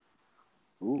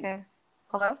Ooh, Okay.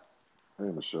 Hello?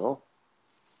 hey, Michelle.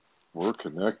 We're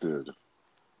connected.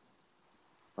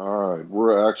 All right,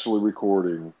 we're actually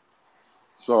recording.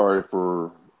 Sorry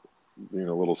for being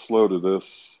a little slow to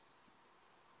this.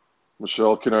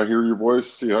 Michelle, can I hear your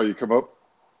voice? See how you come up?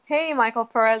 Hey, Michael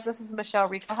Perez. This is Michelle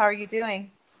Rico. How are you doing?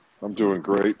 I'm doing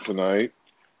great tonight.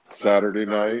 Saturday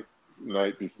night,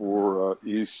 night before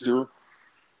Easter.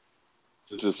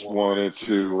 Just wanted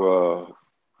to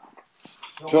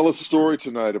tell a story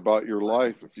tonight about your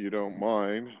life, if you don't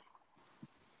mind.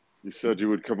 You said you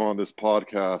would come on this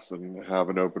podcast and have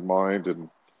an open mind and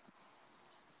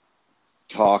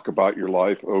talk about your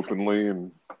life openly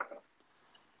and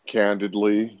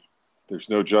candidly. There's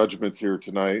no judgments here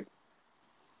tonight.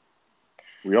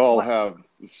 We all What? have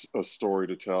a story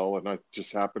to tell, and I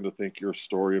just happen to think your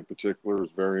story in particular is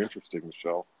very interesting,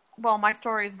 Michelle. Well, my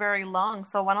story is very long,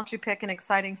 so why don't you pick an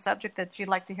exciting subject that you'd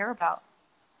like to hear about?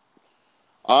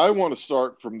 I want to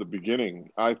start from the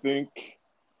beginning. Where did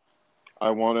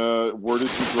you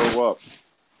grow up?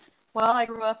 Well, I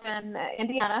grew up in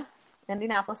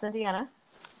Indianapolis, Indiana,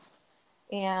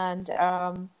 and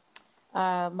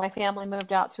my family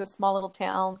moved out to a small little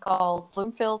town called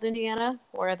Bloomfield, Indiana,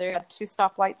 where there had two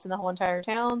stoplights in the whole entire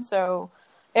town, so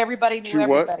everybody knew Two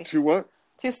what? everybody. Two what?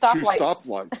 Two Two stoplights.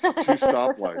 stoplights. Two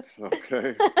stoplights.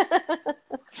 Okay.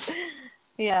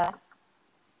 Yeah.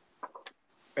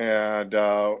 And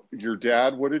your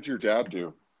dad, what did your dad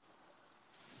do?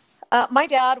 My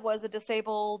dad was a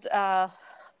disabled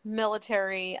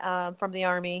military from the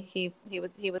Army. He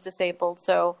was disabled.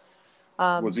 So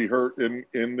Was he hurt in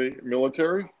the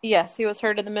military? yes, he was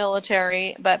hurt in the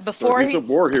military. But So he's a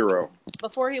war hero.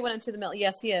 before he went into the military,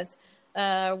 yes, he is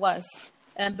was.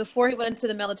 And before he went into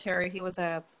the military, he was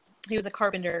a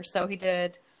carpenter. So he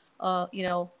did a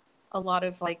lot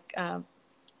of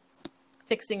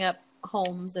fixing up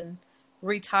homes and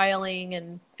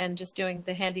retiling and just doing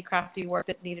the handicrafty work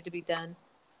that needed to be done.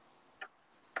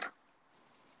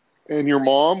 And your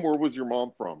mom, where was your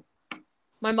mom from?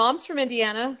 My mom's from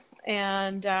Indiana,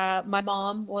 and my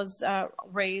mom was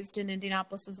raised in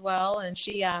Indianapolis as well, and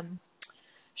she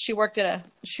worked at a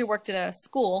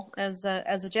school as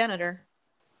a janitor.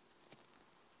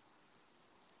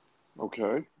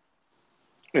 Okay.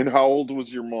 And how old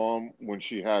was your mom when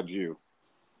she had you?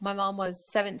 My mom was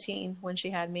 17 when she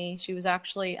had me. She was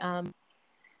actually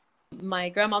my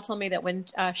grandma told me that when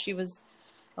she was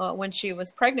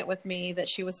pregnant with me, that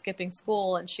she was skipping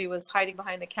school and she was hiding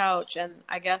behind the couch. And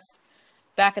I guess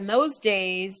back in those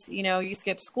days, you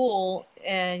skip school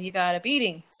and you got a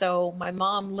beating. So my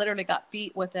mom literally got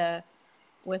beat with an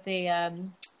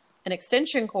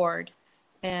extension cord,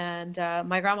 and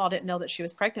my grandma didn't know that she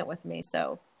was pregnant with me.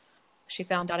 So she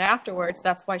found out afterwards.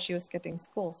 That's why she was skipping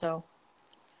school. So,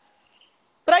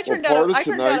 but I turned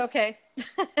out okay.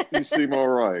 You seem all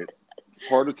right.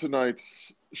 Part of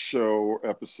tonight's show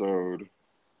episode,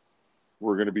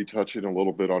 we're going to be touching a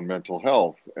little bit on mental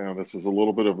health. And this is a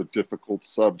little bit of a difficult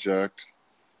subject,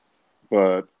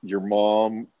 but your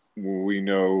mom, we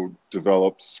know,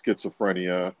 developed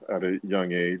schizophrenia at a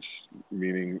young age,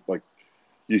 meaning like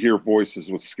you hear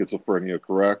voices with schizophrenia,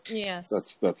 correct? Yes.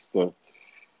 That's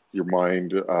your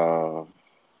mind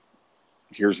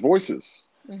hears voices.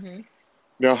 Mm-hmm.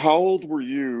 Now, how old were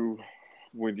you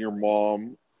when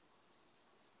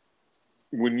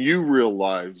when you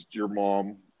realized your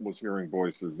mom was hearing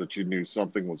voices, that you knew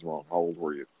something was wrong? How old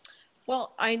were you?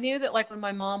 Well, I knew that when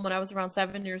I was around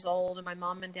 7 years old and my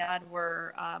mom and dad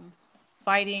were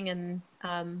fighting, and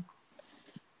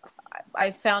I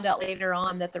found out later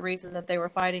on that the reason that they were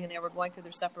fighting and they were going through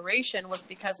their separation was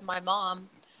because my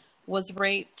mom was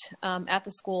raped at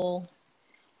the school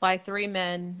by three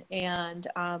men, and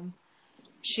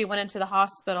she went into the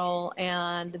hospital,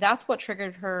 and that's what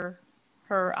triggered her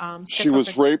schizophrenia. She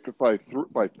was raped by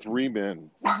three men.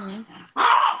 Mm-hmm.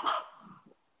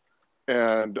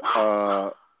 And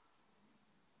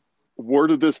where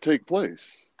did this take place?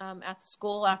 At the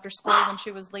school, after school, when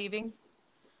she was leaving.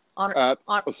 At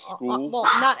a school? Well,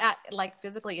 not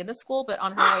physically in the school, but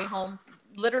on her way home.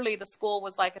 Literally, the school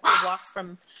was like a few blocks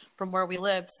from where we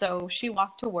lived. So she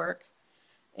walked to work,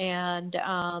 and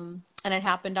it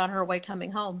happened on her way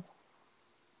coming home.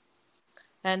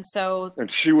 And so.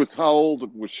 And she was, how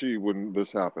old was she when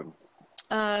this happened?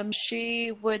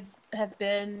 She would have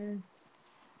been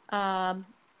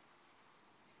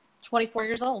 24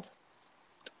 years old.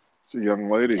 It's a young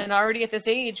lady. And already at this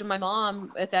age, my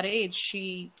mom, at that age,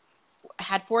 she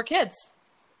had 4 kids.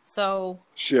 So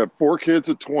she had 4 kids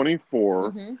at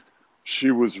 24. Mm-hmm. She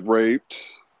was raped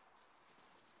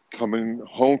coming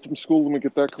home from school. Let me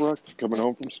get that correct. Coming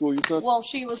home from school, you said? Well,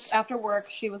 she was, after work,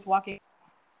 she was walking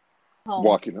home.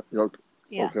 Walking. Okay.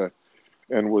 Yeah. Okay.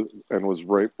 And was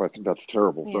raped. I think that's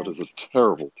terrible. That Yeah. is a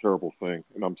terrible, terrible thing.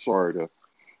 And I'm sorry to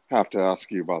have to ask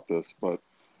you about this, but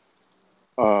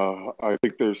I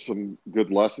think there's some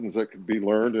good lessons that could be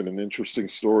learned and an interesting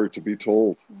story to be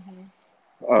told. Hmm.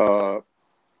 Uh,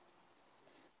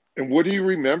 and what do you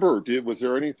remember? Was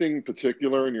there anything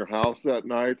particular in your house that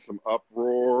night? Some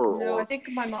uproar No, I or think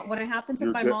my mom. When it happened to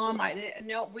your my dad? mom, I didn't.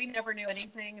 No, we never knew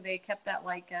anything. They kept that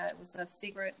like it was a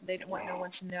secret. They didn't want no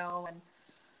one to know. And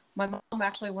my mom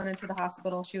actually went into the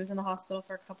hospital. She was in the hospital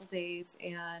for a couple days,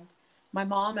 and my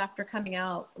mom, after coming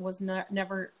out, was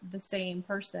never the same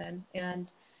person. And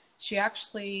she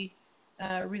actually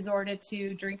resorted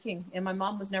to drinking. And my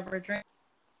mom was never a drinker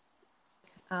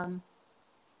um,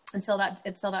 until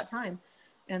that time.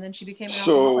 And then she became an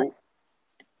alcoholic.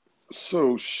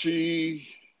 So, so she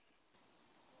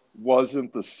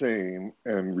wasn't the same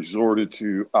and resorted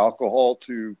to alcohol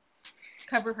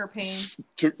Cover her pain.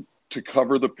 to to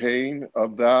cover the pain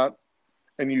of that.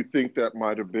 And you think that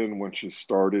might have been when she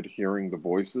started hearing the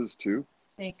voices too?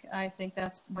 I think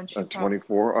that's when she At probably.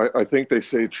 24, I think they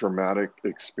say traumatic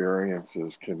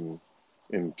experiences can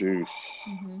induce.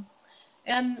 Hmm.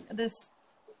 And this,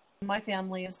 in my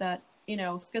family, is that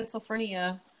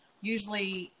schizophrenia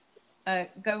usually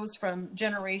goes from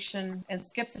generation and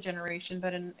skips a generation,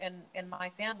 but in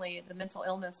my family, the mental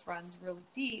illness runs really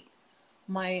deep.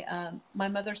 My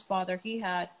mother's father, he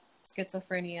had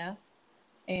schizophrenia,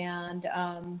 and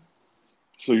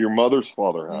So your mother's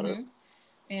father had it. mhm,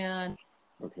 and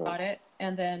Okay. got it,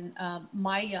 and then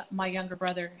my younger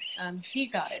brother, he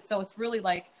got it. So it's really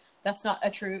like that's not a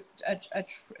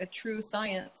true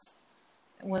science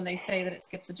when they say that it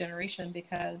skips a generation,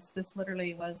 because this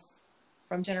literally was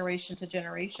from generation to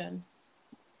generation.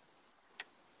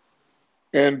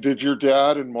 And did your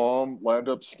dad and mom land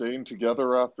up staying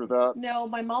together after that? No,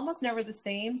 my mom was never the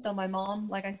same. So my mom,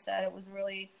 like I said, it was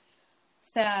really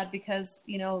sad because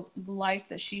the life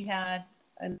that she had,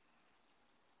 and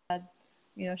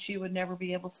she would never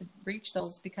be able to reach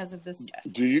those because of this.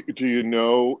 Do you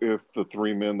know if the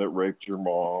three men that raped your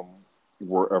mom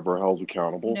were ever held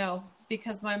accountable? No,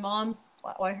 because my mom,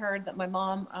 I heard that my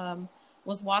mom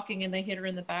was walking and they hit her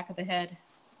in the back of the head,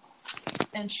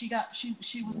 and she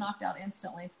was knocked out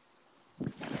instantly.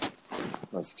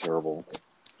 That's terrible.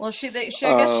 Well, I guess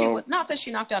she Um, not that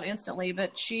she knocked out instantly,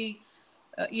 but she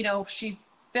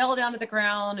fell down to the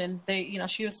ground, and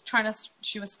she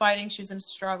was fighting, she was in a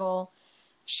struggle.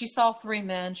 She saw three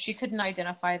men. She couldn't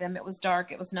identify them. It was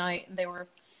dark. It was night, and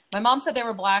my mom said they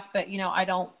were black, but I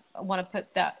don't want to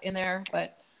put that in there,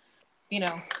 but you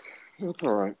know, it's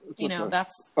all right. It's okay.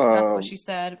 that's what she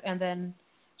said, and then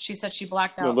she said she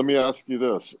blacked Now out. let me ask you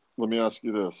this. Let me ask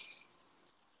you this.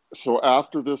 So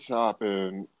after this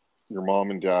happened, your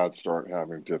mom and dad start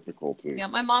having difficulty. Yeah,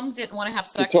 my mom didn't want to have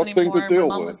It's a sex tough thing to anymore. My deal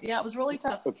mom with. was, yeah, it was really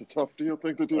tough. It's a tough thing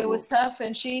to deal It with. was tough,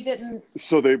 and she didn't.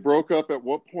 So they broke up. At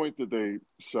what point did they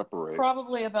separate?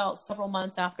 Probably about several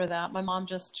months after that, my mom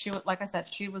she was, like I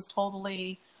said, she was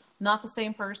totally not the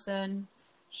same person.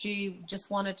 She just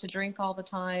wanted to drink all the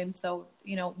time. So,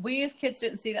 we as kids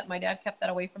didn't see that. My dad kept that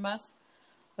away from us,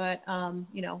 but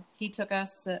he took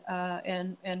us,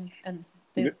 and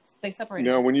they separated.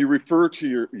 Now, when you refer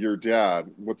to your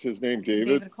dad, what's his name? David,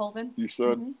 David Colvin. you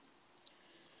said? Hmm.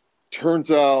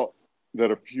 Turns out that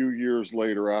a few years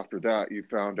later after that, you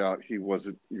found out he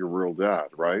wasn't your real dad,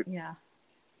 right? Yeah.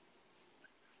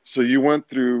 So you went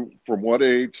through from what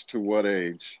age to what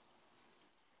age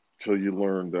till you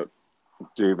learned that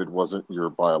David wasn't your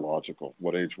biological.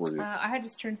 What age were you? I had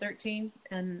just turned 13,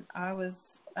 and I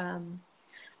was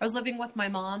living with my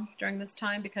mom during this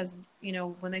time because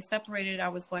when they separated, I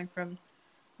was going from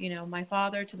my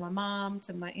father to my mom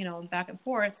to my back and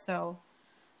forth. So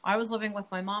I was living with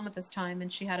my mom at this time,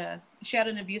 and she had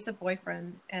an abusive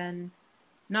boyfriend, and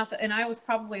and I was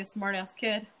probably a smart ass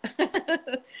kid,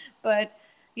 but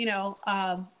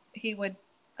he would.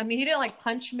 I mean, he didn't like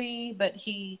punch me, but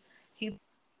he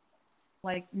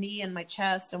like knee in my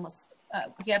chest, and was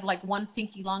he had like one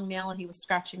pinky long nail, and he was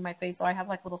scratching my face. So I have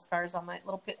like scars on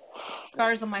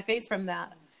my face from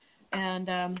that.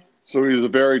 And So he was a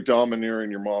very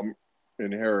domineering. Your mom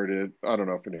inherited. I don't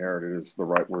know if inherited is the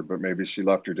right word, but maybe she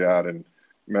left your dad and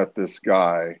met this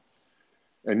guy,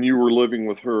 and you were living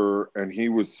with her, and he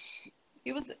was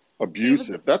he was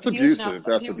abusive. That's abusive.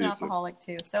 That's he was an abusive. alcoholic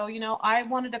too. So I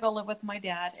wanted to go live with my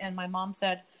dad, and my mom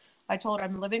said, I told her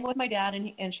I'm living with my dad,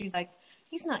 and she's like,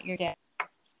 he's not your dad.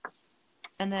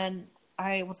 And then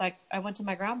I was like, I went to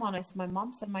my grandma and I said, my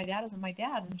mom said my dad isn't my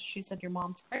dad, and she said your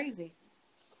mom's crazy.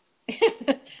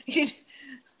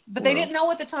 But they didn't know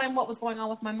at the time what was going on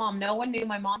with my mom. No one knew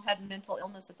my mom had mental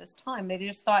illness at this time. They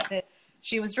just thought that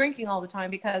she was drinking all the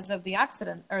time because of the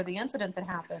accident or the incident that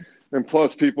happened. And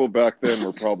plus, people back then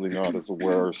were probably not as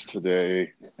aware as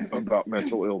today about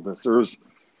mental illness.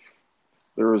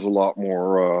 There is a lot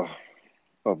more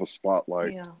of a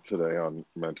spotlight today on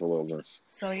mental illness.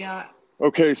 So yeah.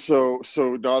 Okay, so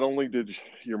not only did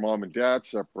your mom and dad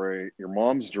separate, your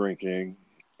mom's drinking,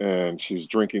 and she's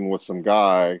drinking with some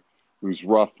guy who's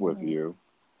rough with you.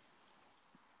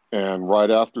 And right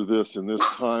after this, in this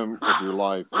time of your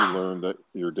life, you learn that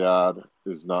your dad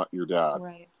is not your dad.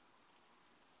 Right.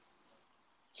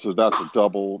 So that's a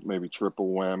double, maybe triple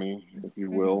whammy, if you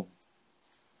will.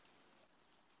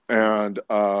 And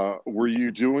were you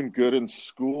doing good in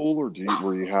school, or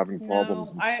were you having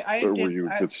problems? No, I did. Were you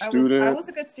a good student? I was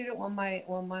a good student when my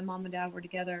mom and dad were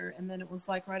together, and then it was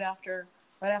like right after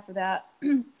that,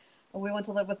 we went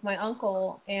to live with my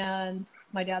uncle and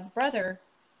my dad's brother.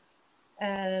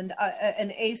 And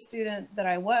an A student that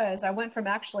I went from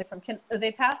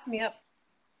they passed me up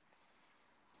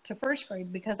to first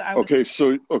grade because I was.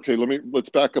 Okay, let's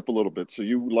back up a little bit. So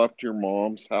you left your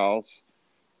mom's house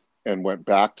and went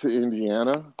back to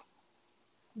Indiana?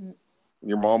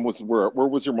 Your mom was where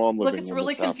was your mom living? Look, it's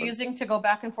really confusing to go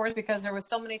back and forth because there was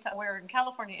so many times we were in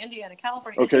California, Indiana,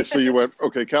 California. Okay, so you went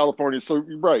California. So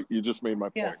you're right, you just made my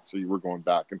point. Yeah. So you were going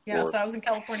back and forth. Yeah, so I was in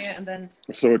California, and then.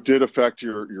 So it did affect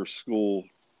your school.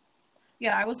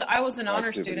 Yeah, I was an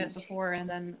honor student before, and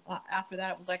then after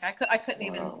that, it was like I couldn't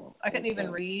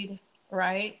even read,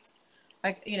 right?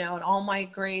 And all my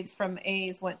grades from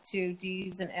A's went to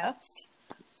D's and F's.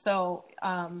 So.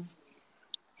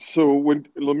 So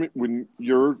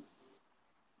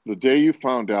the day you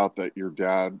found out that your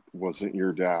dad wasn't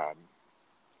your dad,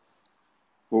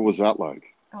 what was that like?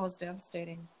 That was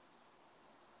devastating.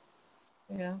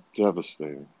 Yeah.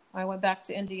 Devastating. I went back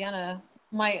to Indiana.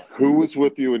 Who was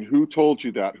with you, and who told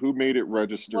you that? Who made it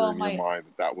register in your mind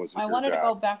that wasn't your dad? I wanted to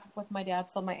go back with my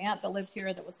dad. So my aunt that lived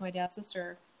here, that was my dad's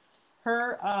sister,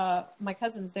 my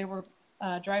cousins, they were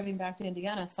driving back to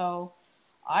Indiana. So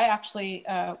I actually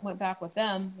went back with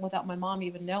them without my mom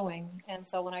even knowing. And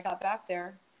so when I got back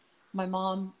there, my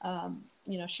mom,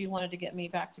 she wanted to get me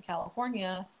back to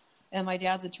California. And my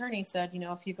dad's attorney said,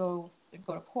 if you go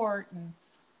to court and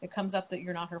it comes up that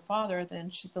you're not her father,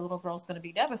 then the little girl's going to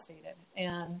be devastated.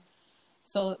 And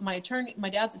so my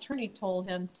dad's attorney told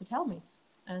him to tell me.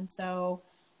 And so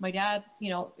my dad,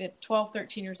 at 12,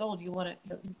 13 years old,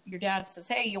 your dad says,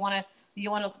 hey, you want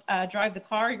to drive the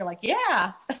car? You're like,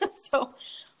 yeah. So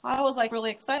I was like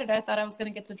really excited. I thought I was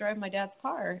going to get to drive my dad's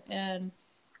car. And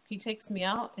he takes me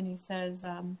out and he says,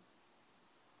 I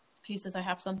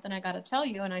have something I got to tell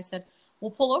you. And I said, well,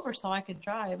 pull over so I could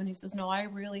drive. And he says, no, I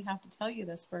really have to tell you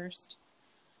this first.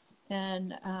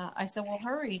 And I said, well,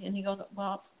 hurry. And he goes,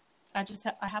 well, I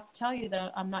have to tell you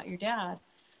that I'm not your dad.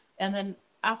 And then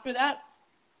after that,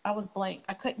 I was blank.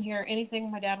 I couldn't hear anything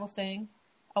my dad was saying.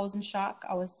 I was in shock.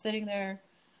 I was sitting there.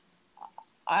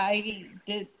 I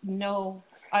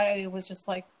was just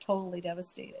like totally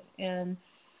devastated. And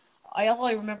all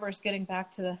I remember is getting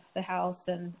back to the house,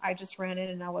 and I just ran in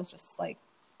and I was just like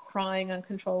crying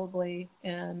uncontrollably.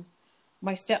 And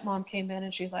my stepmom came in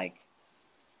and she's like,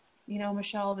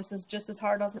 Michelle, this is just as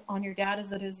hard on your dad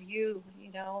as it is you.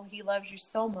 He loves you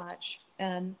so much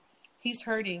and he's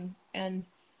hurting. And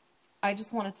I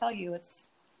just want to tell you, it's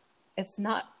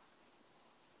not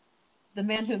the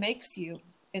man who makes you,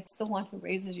 it's the one who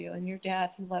raises you, and your dad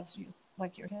who loves you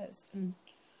like you're his. And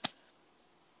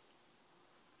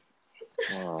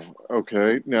wow.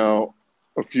 Okay. Now,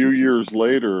 a few years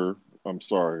later, I'm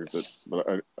sorry,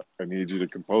 but I need you to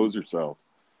compose yourself.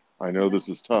 I know this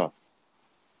is tough.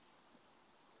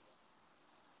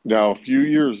 Now, a few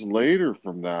years later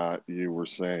from that, you were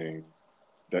saying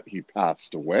that he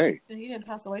passed away. And he didn't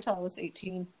pass away till I was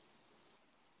 18.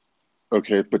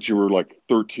 Okay, but you were like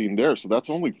 13 there, so that's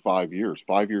only 5 years.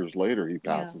 5 years later, he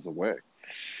passes away.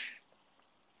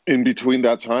 In between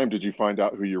that time, did you find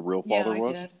out who your real father was?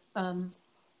 Yeah, I did.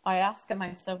 I asked him,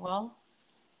 I said, well,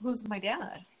 who's my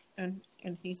dad? And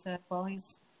he said, well,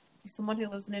 he's someone who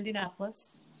lives in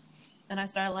Indianapolis. And I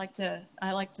said, I like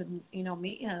to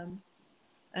meet him.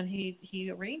 And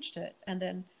he arranged it. And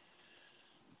then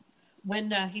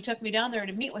when he took me down there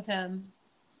to meet with him,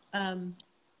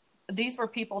 these were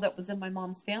people that was in my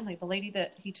mom's family. The lady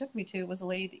that he took me to was a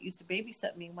lady that used to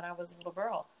babysit me when I was a little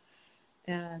girl.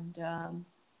 And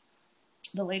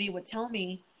the lady would tell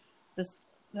me this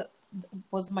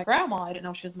was my grandma. I didn't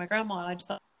know she was my grandma. And I just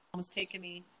thought my mom was taking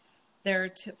me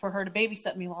there for her to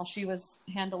babysit me while she was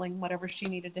handling whatever she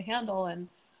needed to handle. And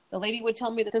the lady would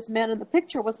tell me that this man in the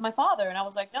picture was my father. And I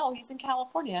was like, no, he's in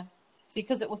California. See,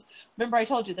 because remember I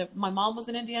told you that my mom was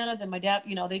in Indiana, then my dad,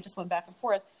 they just went back and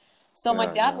forth. So my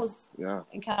Yeah, dad yeah, was yeah.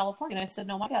 in California, and I said,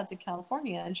 no, my dad's in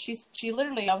California. And she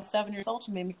literally, I was 7 years old,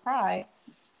 she made me cry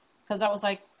because I was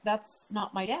like, that's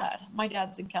not my dad. My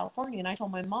dad's in California. And I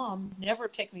told my mom, never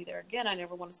take me there again. I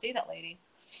never want to see that lady.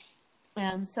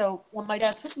 And so when my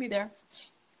dad took me there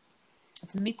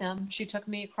to meet them, she took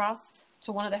me across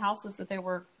to one of the houses that they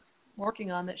were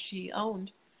working on that she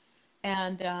owned.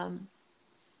 And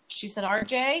she said,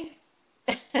 RJ?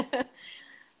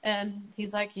 And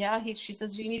he's like, yeah. She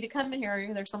says, you need to come in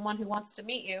here. There's someone who wants to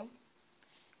meet you.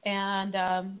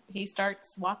 And he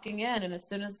starts walking in. And as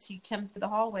soon as he came through the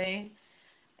hallway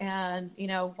and,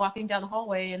 walking down the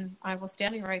hallway, and I was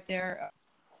standing right there,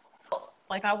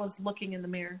 like I was looking in the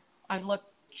mirror. I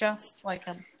looked just like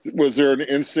him. Was there an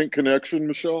instant connection,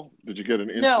 Michelle? Did you get an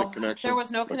instant No, there connection?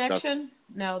 was no Like that's connection.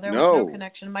 No, there was no no.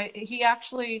 connection. He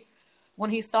actually, when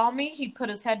he saw me, he put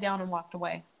his head down and walked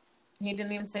away. He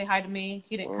didn't even say hi to me.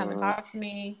 He didn't come and What? talk to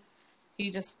me. He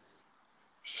just,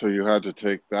 So you had to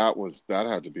take that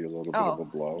had to be a little bit of oh, a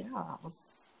blow. yeah, it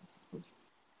was.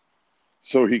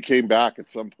 So he came back at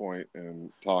some point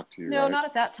and talked to you, No, right? not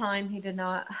at that time. He did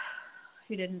not.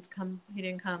 He didn't come. He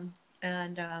didn't come.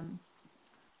 And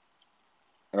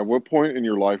At what point in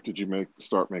your life did you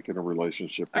start making a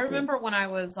relationship I with him? remember when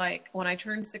when I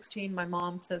turned 16, my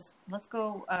mom says, let's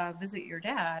go visit your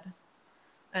dad.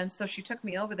 And so she took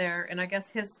me over there, and I guess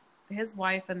his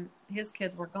wife and his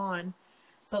kids were gone.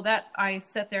 So that I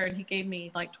sat there, and he gave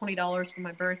me like $20 for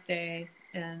my birthday,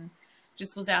 and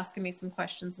just was asking me some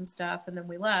questions and stuff, and then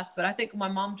we left. But I think my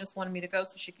mom just wanted me to go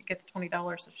so she could get the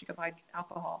 $20 so she could buy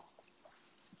alcohol.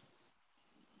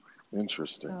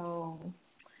 Interesting. So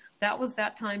that was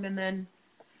that time, and then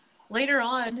later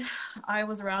on, I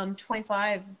was around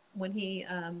 25 when he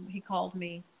called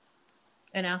me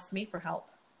and asked me for help,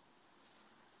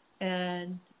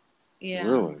 and yeah.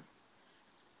 Really?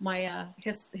 My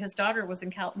his daughter was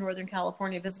in Northern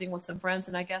California visiting with some friends,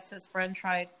 and I guess his friend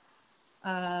tried.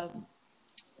 Um,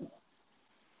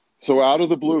 So out of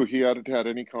the blue, he hadn't had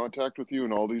any contact with you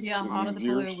in all these yeah, in out of these the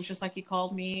blue, years? it was just like he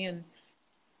called me, and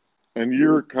And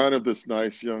you're kind of this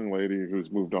nice young lady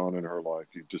who's moved on in her life.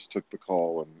 You just took the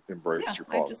call and yeah, embraced your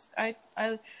I father. just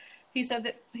I he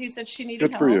said she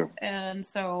needed Good for help, you. and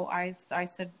so I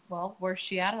said, well, where's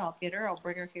she at? I'll get her. I'll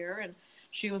bring her here, and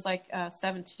she was like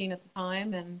 17 at the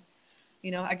time, and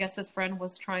I guess his friend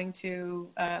was trying to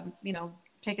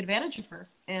take advantage of her,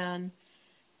 and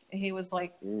he was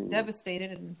like Ooh.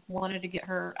 devastated and wanted to get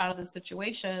her out of the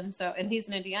situation. So, and he's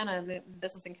in Indiana, and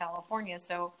this is in California.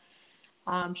 So,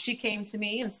 she came to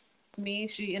me, and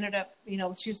she ended up,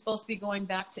 she was supposed to be going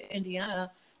back to Indiana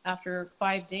after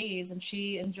 5 days, and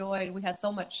she enjoyed. We had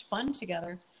so much fun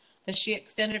together that she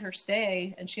extended her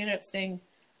stay, and she ended up staying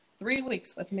 3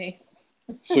 weeks with me.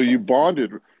 So you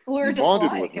bonded. We were You just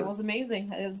bonded with alike. It her. was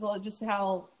amazing. It was just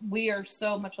how we are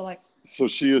so much alike. So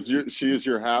she is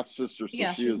your half sister. So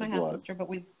Yeah, she she's is my half blood. sister, but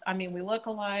we look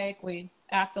alike, we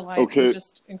act alike. It was Okay.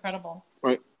 just incredible. All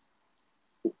right.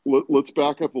 Let's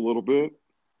back up a little bit.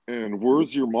 And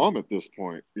where's your mom at this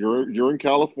point? You're in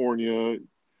California.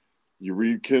 You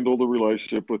rekindle the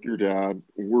relationship with your dad.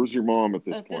 Where's your mom at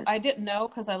this point? I didn't know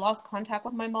because I lost contact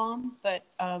with my mom, but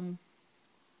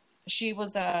she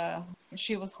was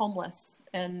she was homeless,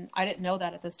 and I didn't know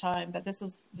that at this time. But this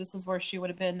is where she would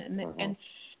have been, Uh-huh. and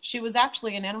she was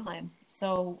actually in Anaheim.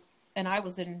 So, and I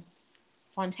was in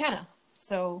Fontana.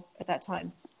 So at that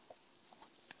time,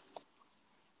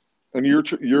 And you're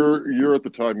at the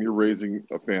time you're raising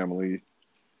a family.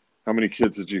 How many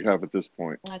kids did you have at this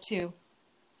point? too.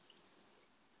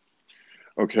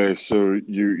 Okay, so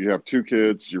you have two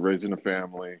kids. You're raising a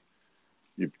family.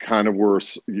 You kind of were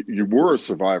you were a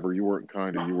survivor. You weren't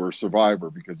kind of you were a survivor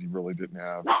because you really didn't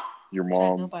have your I had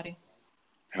mom nobody.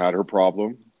 had her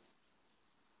problem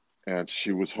and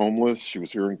she was homeless. She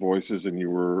was hearing voices, and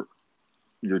your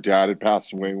dad had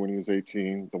passed away when he was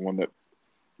 18. The one that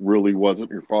really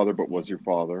wasn't your father, but Yeah. was your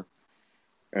father,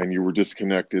 and you were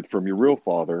disconnected from your real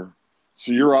father.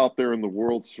 So you're out there in the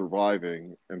world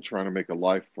surviving and trying to make a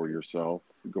life for yourself,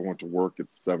 going to work at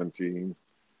 17,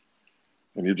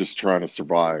 and you're just trying to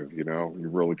survive, You're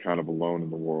really kind of alone in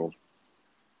the world.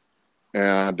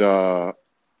 And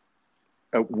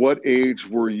at what age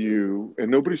were you?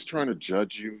 And nobody's trying to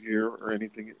judge you here or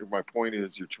anything. My point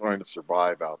is, you're trying to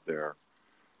survive out there.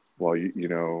 Well,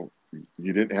 you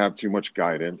didn't have too much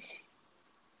guidance.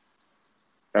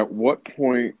 At what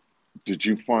point did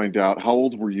you find out? How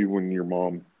old were you when your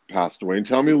mom passed away? And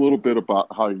tell me a little bit about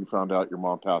how you found out your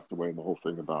mom passed away and the whole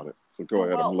thing about it. So go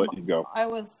ahead. I'm gonna Well, let you go. I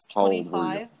was How old were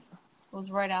you? 25. It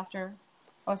was right after.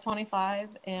 I was 25,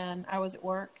 and I was at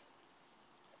work,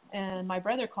 and my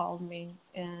brother called me,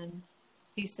 and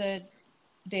he said,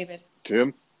 David.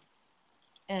 Tim?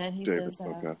 And David.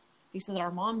 Okay. he says,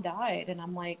 our mom died. And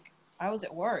I'm like, I was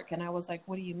at work. And I was like,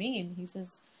 what do you mean? He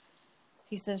says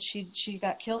she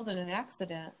got killed in an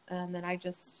accident. And then I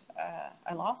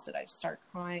lost it. I just started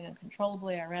crying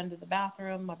uncontrollably. I ran to the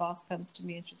bathroom. My boss comes to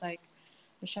me and she's like,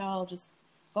 Michelle, just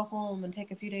go home and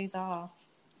take a few days off.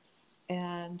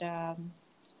 And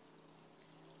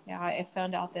I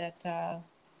found out that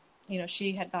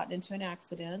she had gotten into an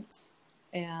accident,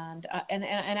 and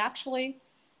actually,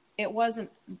 it wasn't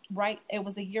right. It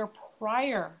was a year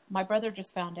prior. My brother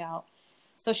just found out,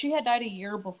 so she had died a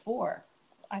year before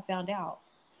I found out,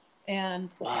 and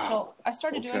so I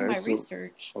started doing my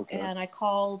research, and I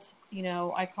called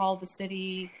the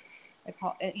city, I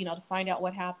called to find out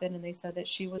what happened, and they said that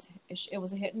it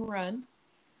was a hit and run,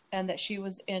 and that she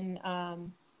was in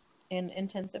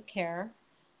intensive care,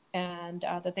 and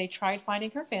that they tried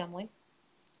finding her family,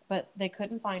 but they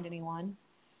couldn't find anyone.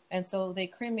 And so they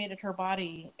cremated her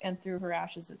body and threw her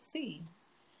ashes at sea.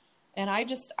 And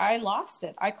I lost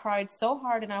it. I cried so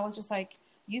hard, and I was just like,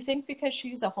 you think because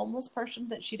she's a homeless person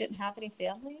that she didn't have any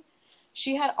family?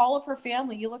 She had all of her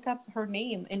family. You look up her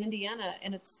name in Indiana,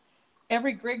 and it's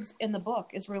every Griggs in the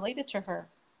book is related to her.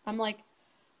 I'm like,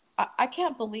 I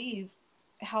can't believe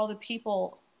how the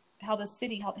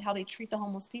city, how they treat the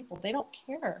homeless people. They don't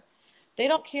care. They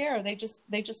don't care. They just,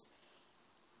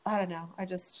 I don't know.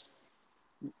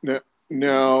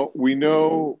 Now, we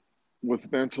know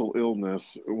with mental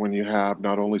illness, when you have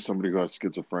not only somebody who has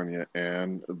schizophrenia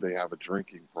and they have a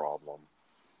drinking problem,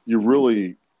 you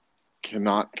really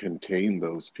cannot contain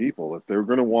those people. If they're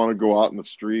going to want to go out in the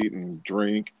street and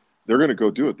drink, they're going to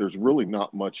go do it. There's really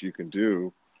not much you can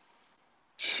do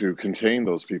to contain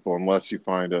those people unless you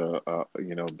find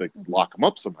they lock them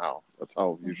up somehow. That's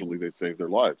how usually they save their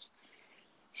lives.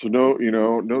 So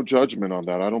no judgment on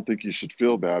that. I don't think you should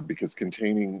feel bad because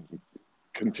containing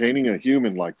a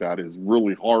human like that is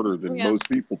really harder than most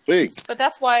people think. But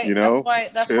that's why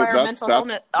our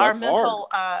mental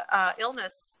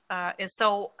illness is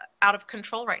so out of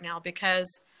control right now,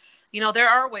 because there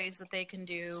are ways that they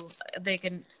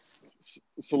can.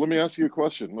 So let me ask you a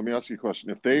question.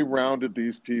 If they rounded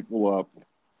these people up,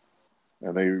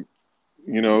 and they,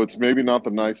 it's maybe not the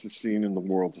nicest scene in the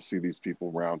world to see these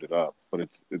people rounded up, but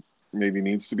it maybe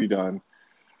needs to be done.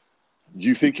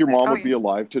 You think your mom would be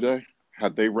alive today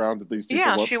had they rounded these people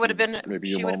up? Yeah, she would have been.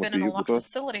 She would have been in a locked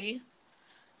facility,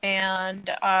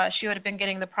 and she would have been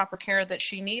getting the proper care that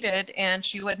she needed, and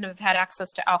she wouldn't have had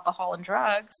access to alcohol and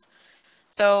drugs.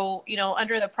 So,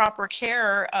 under the proper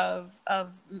care of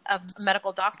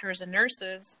medical doctors and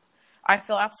nurses, I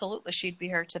feel absolutely she'd be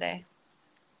here today.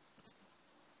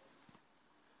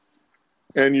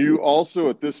 And you also,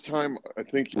 at this time, I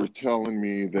think you were telling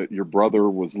me that your brother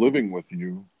was living with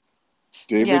you.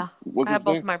 David? Yeah, I have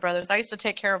both of my brothers. I used to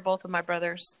take care of both of my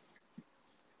brothers.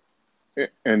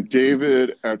 And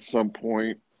David, at some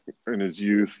point in his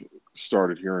youth,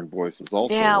 started hearing voices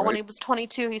also, yeah, right? When he was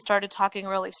 22, he started talking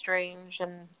really strange,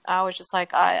 and I was just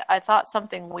like, I thought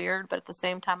something weird, but at the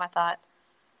same time I thought,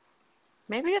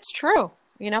 maybe it's true,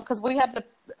 because we had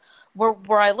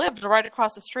where I lived right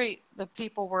across the street, the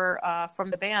people were from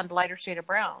the band Lighter Shade of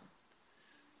Brown.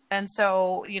 And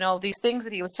so, these things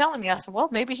that he was telling me, I said, well,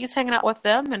 maybe he's hanging out with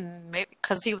them, and maybe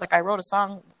because he was like, I wrote a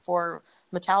song for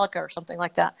Metallica or something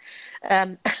like that.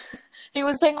 And he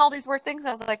was saying all these weird things.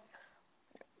 I was like,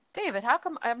 David, how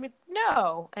come? I mean,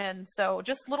 no. And so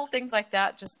just little things like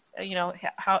that, just,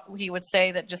 how he would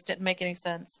say that just didn't make any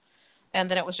sense.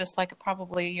 And then it was just like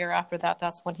probably a year after that,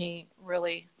 that's when he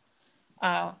really,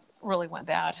 really went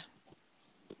bad.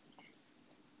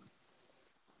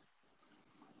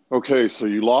 Okay, so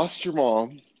you lost your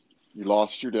mom, you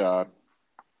lost your dad,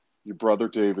 your brother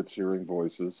David's hearing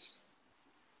voices.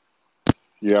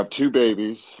 You have two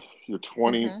babies. You're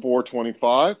 24,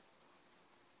 25.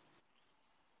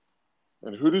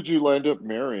 And who did you end up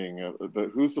marrying?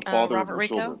 Who's the father Robert of your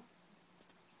Rico. children?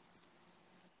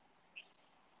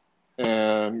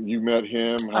 And you met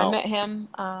him how? I met him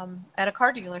at a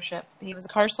car dealership. He was a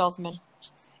car salesman.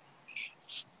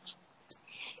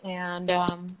 And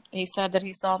he said that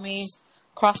he saw me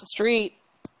cross the street,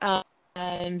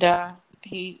 and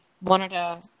he wanted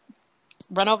to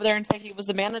run over there and say he was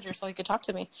the manager so he could talk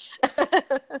to me.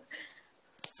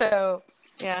 So,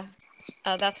 yeah,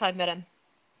 that's how I met him.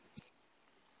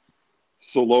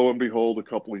 So lo and behold, a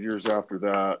couple of years after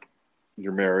that,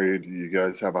 you're married. You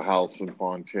guys have a house in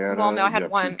Fontana. Well, no, I had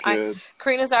one.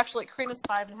 Karina's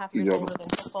 5.5 years older than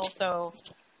Crystal, so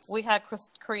we had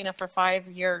Karina for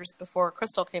 5 years before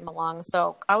Crystal came along.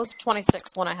 So I was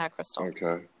 26 when I had Crystal.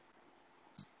 Okay.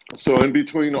 So in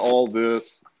between all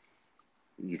this,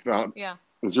 you found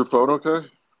Is your phone okay?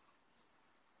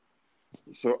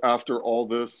 So after all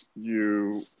this,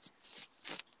 you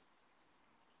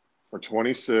are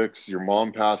 26, your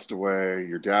mom passed away,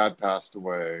 your dad passed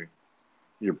away,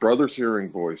 your brother's hearing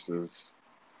voices.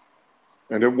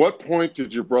 And at what point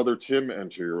did your brother Tim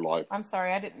enter your life? I'm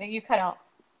sorry, I didn't. You cut out.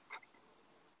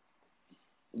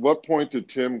 What point did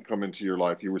Tim come into your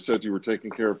life? You said you were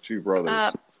taking care of two brothers.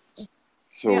 Yeah,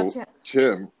 So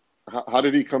Tim, how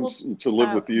did he come well, to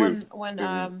live with you? when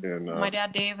my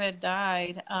dad David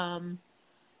died,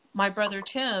 my brother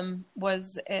Tim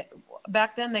was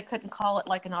back then they couldn't call it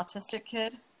like an autistic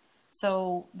kid,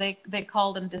 so they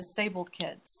called them disabled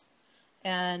kids,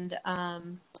 and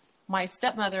my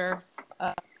stepmother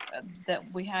that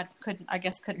we had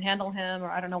couldn't handle him,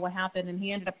 or I don't know what happened, and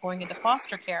he ended up going into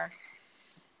foster care,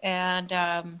 and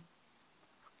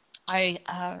I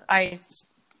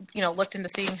looked into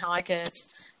seeing how I could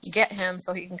get him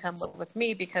so he can come live with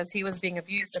me because he was being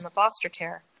abused in the foster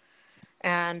care,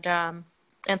 and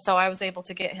so I was able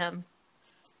to get him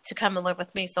to come and live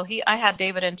with me. So I had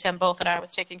David and Tim both, and I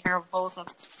was taking care of both of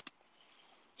them.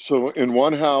 So in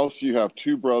one house, you have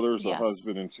two brothers, Yes. a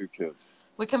husband, and two kids.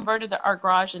 We converted our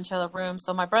garage into a room.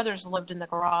 So my brothers lived in the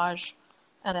garage,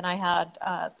 and then I had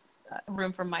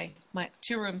room for my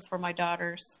 2 rooms for my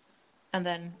daughters, and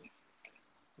then.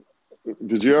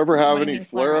 Did you ever have any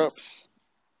flare-ups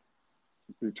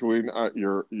between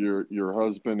your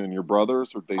husband and your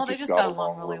brothers, or they just got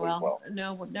along really well?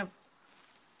 No, never.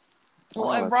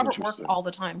 Well, Robert worked all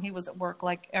the time. He was at work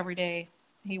like every day.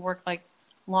 He worked like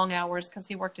long hours because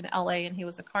he worked in LA and he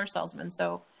was a car salesman.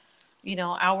 So,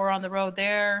 hour on the road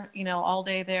there, all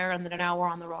day there, and then an hour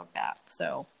on the road back.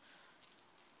 So.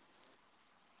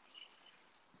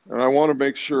 And I want to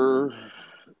make sure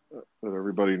that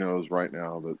everybody knows right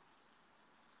now that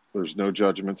there's no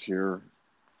judgments here.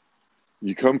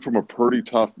 You come from a pretty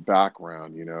tough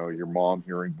background, your mom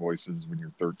hearing voices when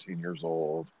you're 13 years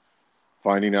old,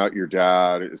 finding out your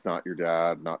dad is not your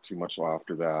dad, not too much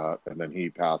after that, and then he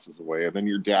passes away, and then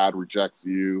your dad rejects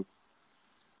you,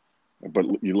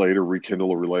 but you later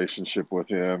rekindle a relationship with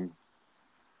him.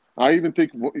 I even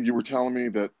think you were telling me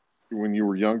that when you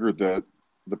were younger that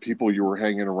the people you were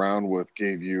hanging around with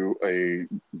gave you a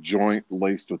joint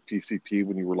laced with PCP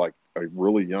when you were like a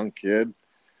really young kid.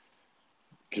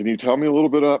 Can you tell me a little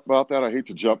bit about that? I hate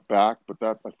to jump back, but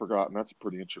I've forgotten. That's a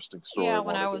pretty interesting story. Yeah,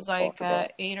 when I was like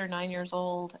 8 or 9 years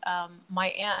old, my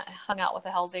aunt hung out with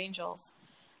the Hells Angels,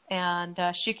 and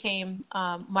she came.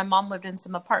 My mom lived in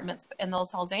some apartments, and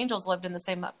those Hells Angels lived in the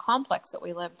same complex that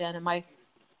we lived in. And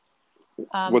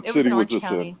what city was in Orange was this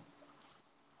County. In?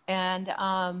 And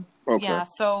okay. yeah,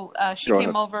 so she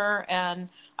came over, and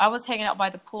I was hanging out by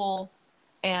the pool,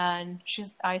 and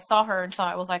I saw her, and so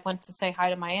I was like, went to say hi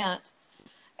to my aunt.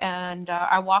 And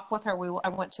I walked with her. I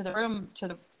went to the room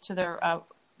to their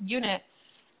unit,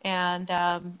 and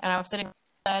I was sitting on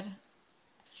the bed.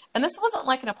 And this wasn't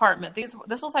like an apartment. This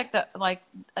was like the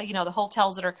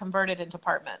hotels that are converted into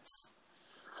apartments.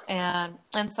 And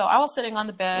so I was sitting on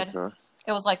the bed. Okay.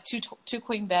 It was like two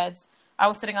queen beds. I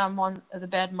was sitting on one of the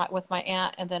bed with my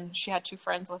aunt, and then she had 2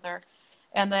 friends with her.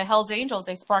 And the Hells Angels,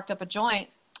 they sparked up a joint,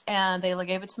 and they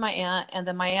gave it to my aunt, and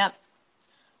then my aunt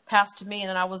passed to me, and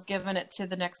then I was giving it to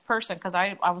the next person because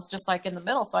I was just like in the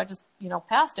middle, so I just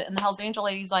passed it. And the Hells Angel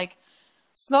lady's like,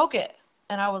 smoke it,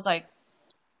 and I was like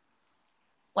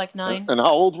 9. And how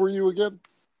old were you again?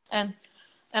 And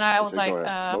I was like,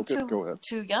 I'm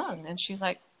too young, and she's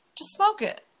like, just smoke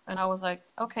it, and I was like,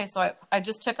 okay. So I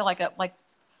just took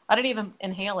I didn't even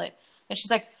inhale it, and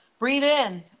she's like, breathe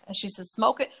in, and she says,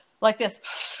 smoke it like this.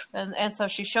 And so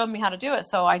she showed me how to do it.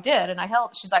 So I did, and I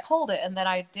held. She's like, hold it, and then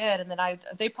I did, and then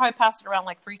they probably passed it around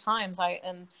like 3 times.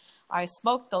 I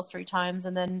smoked those 3 times,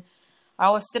 and then I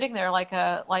was sitting there like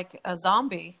a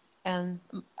zombie, and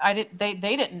they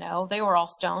didn't know. They were all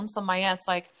stoned. So my aunt's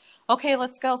like, okay,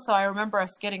 let's go. So I remember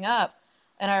us getting up,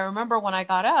 and I remember when I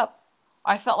got up,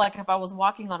 I felt like if I was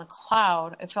walking on a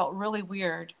cloud. It felt really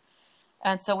weird.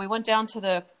 And so we went down to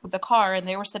the car, and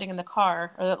they were sitting in the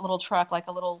car, or that little truck, like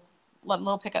a little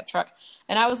pickup truck.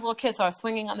 And I was a little kid, so I was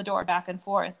swinging on the door back and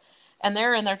forth. And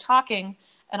they're in there talking,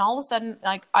 and all of a sudden,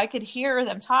 like, I could hear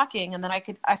them talking, and then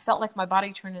I felt like my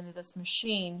body turned into this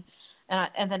machine.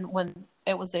 And then when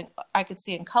it was I could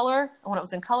see in color. And when it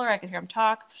was in color, I could hear them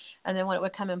talk. And then when it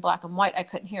would come in black and white, I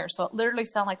couldn't hear. So it literally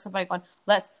sounded like somebody going,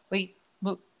 we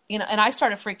move, and I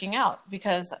started freaking out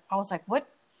because I was like, what?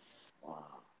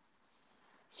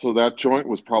 So that joint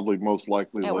was probably most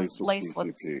likely laced with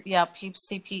PCP. Yeah,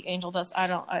 PCP, angel dust.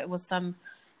 It was some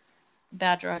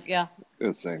bad drug. Yeah.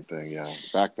 The same thing. Yeah.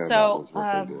 Back then, that was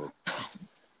what they did.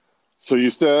 So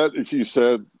you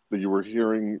said that you were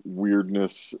hearing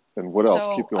weirdness, and what else?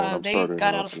 Keep So going. I'm they sorry to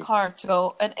got out of interrupt the you. car to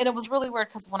go, and it was really weird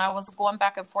because when I was going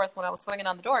back and forth, when I was swinging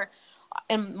on the door,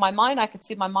 in my mind, I could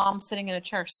see my mom sitting in a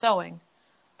chair sewing.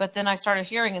 But then I started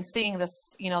hearing and seeing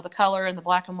this, the color and the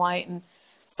black and white. And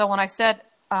so when I said,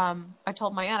 I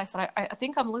told my aunt, I said, I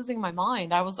think I'm losing my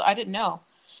mind. I didn't know.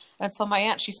 And so my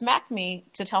aunt, she smacked me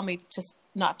to tell me to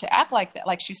not to act like that.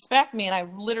 Like she smacked me, and I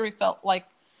literally felt like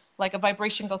a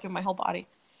vibration go through my whole body.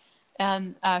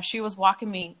 And she was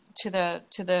walking me to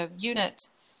the unit.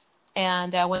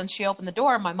 And when she opened the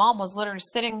door, my mom was literally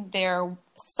sitting there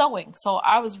sewing. So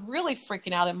I was really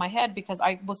freaking out in my head because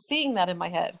I was seeing that in my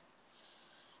head.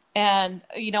 And,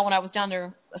 when I was down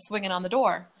there swinging on the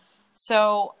door.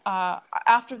 So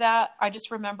after that, I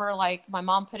just remember like my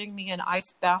mom putting me in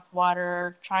ice bath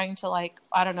water, trying to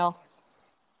I don't know.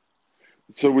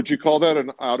 So, would you call that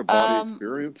an out of body Um,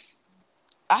 experience?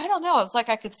 I don't know. It was like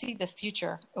I could see the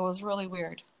future. It was really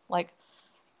weird. Like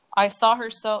I saw her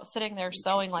sitting there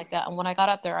sewing Interesting. like that. And when I got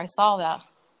up there, I saw that.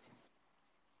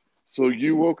 So,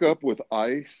 you woke up with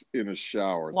ice in a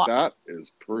shower. That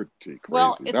is pretty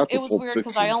Well, crazy. it That's a was Pulp weird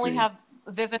because I Fiction only scene. have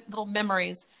vivid little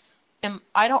memories, and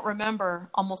I don't remember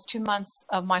almost 2 months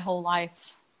of my whole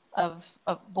life of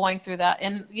going through that.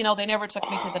 And they never took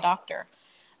me to the doctor.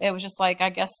 It was just like I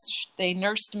guess they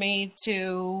nursed me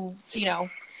to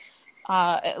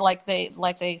like they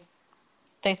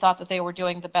thought that they were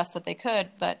doing the best that they could,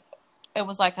 but it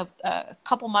was like a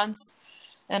couple months.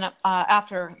 And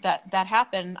after that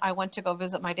happened, I went to go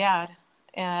visit my dad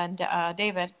and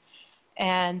David,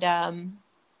 and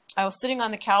I was sitting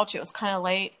on the couch. It was kind of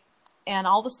late, and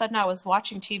all of a sudden I was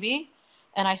watching TV,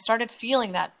 and I started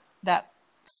feeling that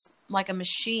like a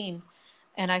machine,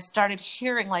 and I started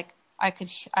hearing like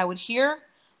I would hear.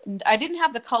 And I didn't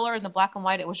have the color in the black and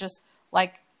white. It was just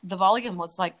like the volume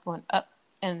was like going up,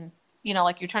 and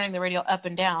like you're turning the radio up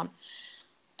and down.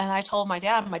 And I told my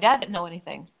dad. My dad didn't know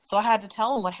anything, so I had to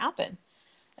tell him what happened.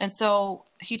 And so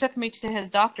he took me to his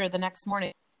doctor the next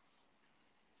morning.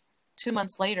 2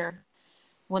 months later,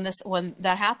 when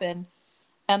that happened,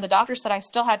 and the doctor said I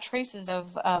still had traces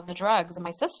of the drugs in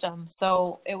my system.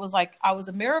 So it was like I was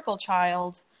a miracle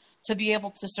child to be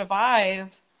able to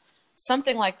survive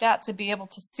something like that, to be able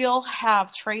to still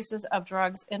have traces of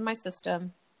drugs in my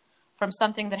system from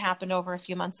something that happened over a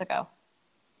few months ago.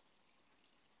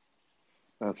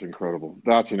 That's incredible.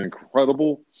 That's an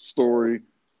incredible story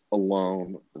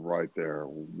alone, right there.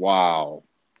 Wow.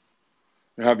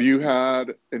 Have you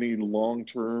had any long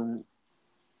term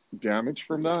damage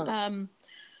from that? Um,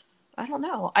 I don't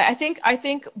know. I think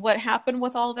what happened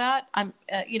with all that,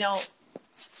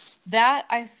 that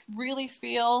I really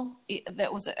feel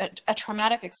that was a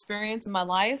traumatic experience in my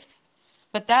life.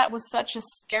 But that was such a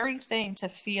scary thing to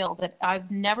feel that I've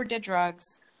never did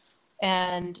drugs,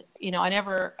 and I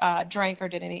never drank or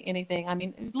did anything. I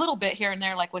mean, a little bit here and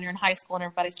there, like when you're in high school and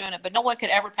everybody's doing it. But no one could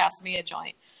ever pass me a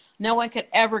joint. No one could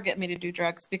ever get me to do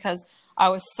drugs because I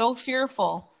was so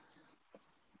fearful.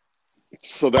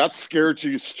 So that scared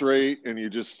you straight and you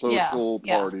just Yeah, social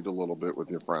yeah. partied a little bit with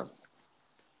your friends.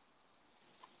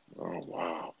 Oh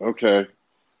wow. Okay.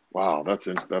 Wow, that's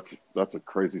a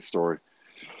crazy story.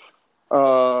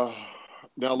 Uh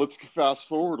Now let's fast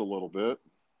forward a little bit.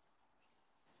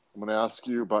 I'm going to ask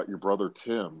you about your brother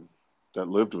Tim that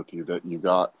lived with you that you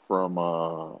got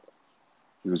from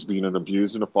he was being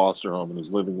abused in a foster home and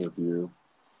was living with you.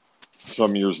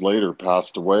 Some years later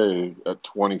passed away at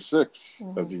 26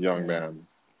 as Hmm. a young Yeah. man,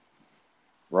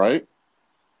 right?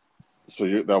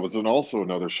 So that was also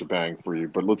another shebang for you.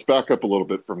 But let's back up a little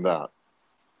bit from that.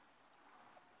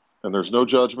 And there's no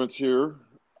judgments here.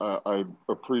 I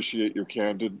appreciate your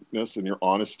candidness and your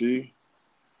honesty.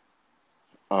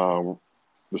 Uh,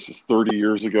 this is 30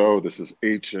 years ago. This is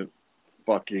ancient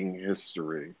fucking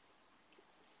history.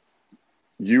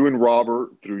 You and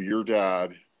Robert, through your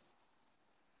dad,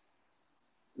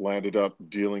 landed up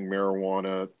dealing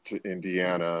marijuana to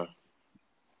Indiana.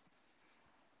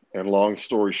 And long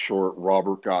story short,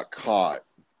 Robert got caught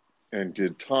and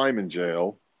did time in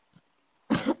jail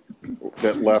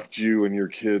that left you and your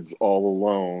kids all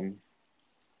alone.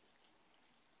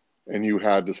 And you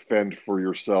had to fend for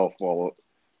yourself while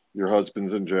your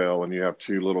husband's in jail and you have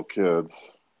two little kids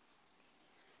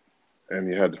and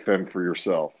you had to fend for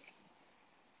yourself.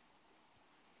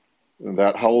 And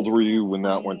that, how old were Yeah, you when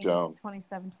that went 28, down?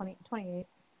 27, 20, 28.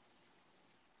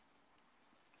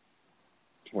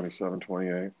 27,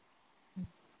 28.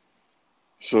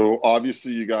 So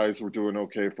obviously you guys were doing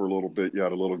okay for a little bit. You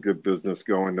had a little good business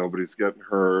going. Nobody's getting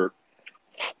hurt.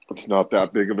 It's not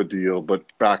that big of a deal. But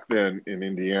back then in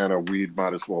Indiana, weed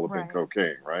might as well have been Right.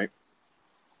 cocaine, right?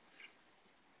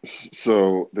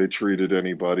 So they treated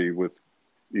anybody with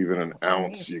even an Honey,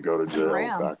 ounce, you go to a jail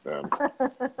gram. back then.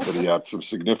 But he had some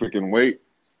significant weight.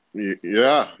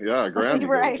 Yeah, yeah, a gram, you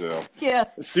go to Right. jail.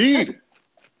 Yes. A seed.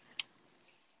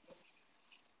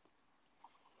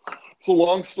 So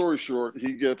long story short,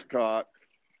 he gets caught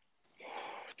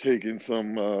taking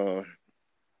a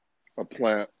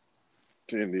plant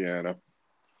to Indiana,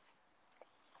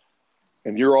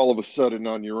 and you're all of a sudden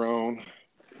on your own.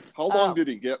 How long Uh, did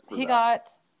he get for he that?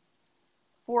 got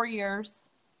 4 years,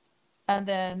 and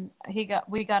then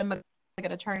we got him a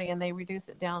good attorney, and they reduced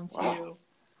it down Wow. to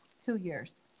 2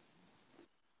 years.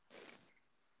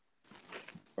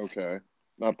 Okay.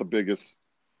 Not the biggest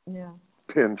Yeah.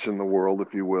 pinch in the world,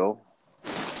 if you will.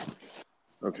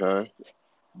 Okay.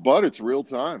 But it's real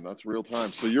time. That's real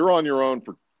time. So you're on your own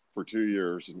for 2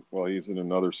 years while he's in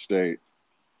another state.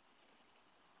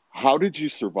 How did you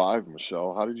survive,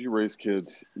 Michelle? How did you raise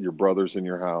kids, your brothers in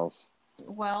your house?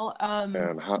 Well, And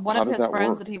one how of did his that friends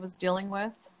work? that he was dealing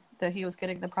with, that he was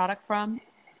getting the product from,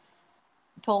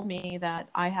 told me that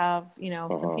I have, some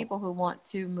Uh-huh. people who want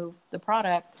to move the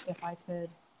product if I could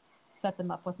set them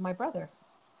up with my brother.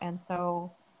 And so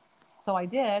I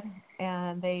did,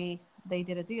 and they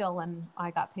did a deal, and I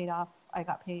got paid off. I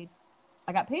got paid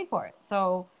for it.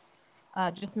 So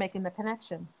just making the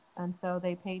connection. And so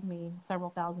they paid me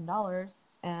several $1,000s,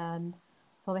 and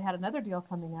so they had another deal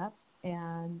coming up,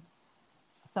 and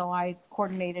so I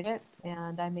coordinated it,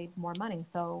 and I made more money.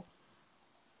 So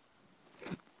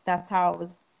that's how I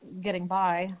was getting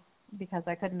by because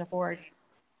I couldn't afford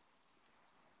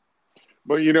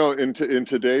But in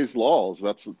today's laws,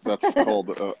 that's called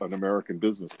an American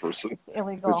business person. It's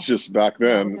illegal. just back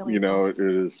Yeah, it was then, illegal.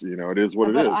 it is what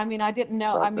it But I is. mean, I didn't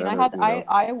know. I Back mean, then, it,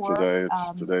 I today worked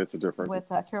it's a different. with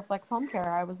Pureflex Home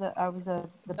Care. I was the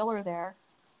biller there,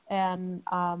 and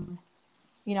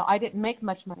I didn't make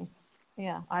much money.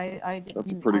 Yeah, I That's a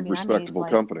didn't. pretty I mean, I made respectable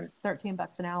like company.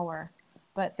 $13 an hour,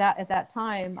 but that at that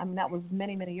time, I mean, that was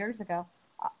many years ago.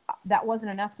 That wasn't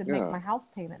enough to make Yeah. my house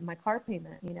payment and my car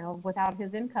payment. Without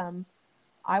his income,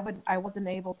 I wasn't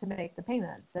able to make the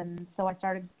payments, and so I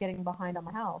started getting behind on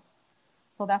my house.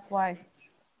 So that's why,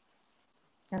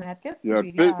 and I had kids to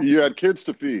feed. Yeah. You had kids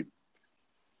to feed.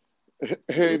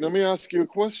 Hey, let me ask you a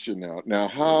question now. Now,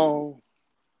 how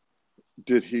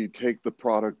did he take the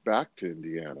product back to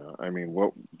Indiana? I mean,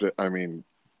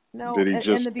 No, did he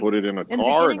just put it in a in the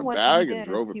car in beginning, a what he bag and did is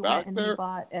drove it he back went and he there?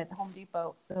 bought at Home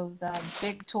Depot those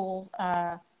big tool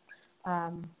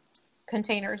um,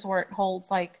 containers where it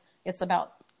holds like it's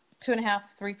about 2.5,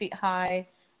 3 feet high,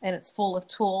 and it's full of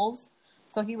tools.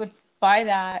 So he would buy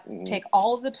that, Hmm. take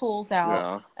all of the tools out,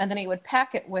 Yeah. and then he would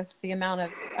pack it with the amount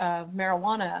of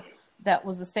marijuana that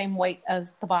was the same weight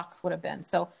as the box would have been.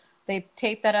 So they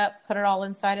tape that up, put it all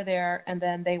inside of there, and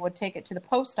then they would take it to the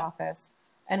post office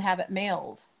and have it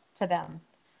mailed to them.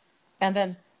 And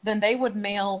then they would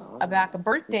mail back a Oh,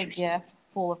 birthday interesting. gift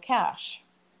full of cash.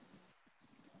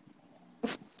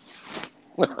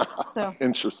 So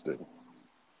Interesting.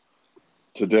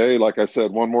 Today, like I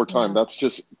said, one more time, yeah. that's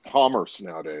just commerce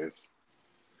nowadays.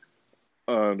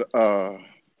 And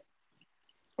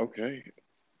okay,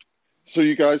 so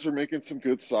you guys are making some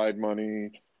good side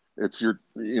money. It's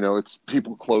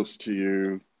people close to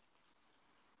you.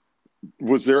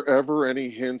 Was there ever any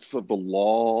hints of the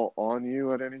law on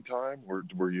you at any time?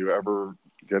 Were you ever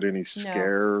get any No.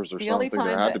 scares or The only something?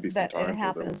 There time had to be some that it times where there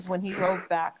happened is was. when he drove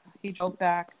back. He drove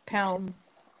back pounds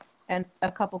and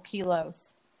a couple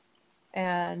kilos,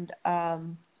 and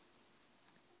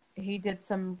he did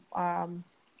some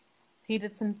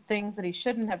things that he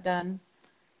shouldn't have done,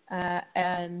 uh,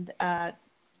 and uh,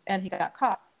 and he got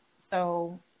caught.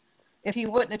 So if he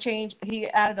wouldn't have changed, he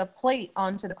added a plate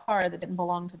onto the car that didn't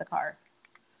belong to the car.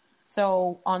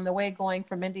 So on the way going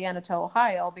from Indiana to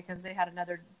Ohio, because they had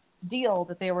another deal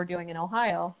that they were doing in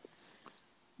Ohio,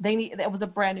 it was a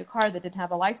brand new car that didn't have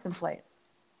a license plate.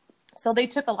 So they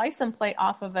took a license plate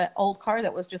off of an old car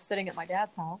that was just sitting at my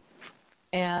dad's house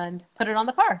and put it on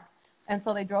the car. And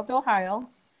so they drove to Ohio,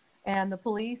 and the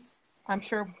police, I'm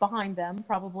sure behind them,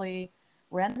 probably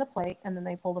ran the plate, and then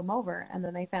they pulled him over, and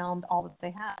then they found all that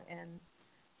they had, and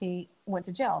he went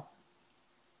to jail.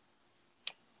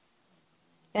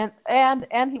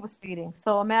 And he was speeding.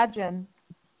 So imagine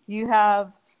you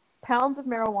have pounds of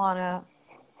marijuana,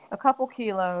 a couple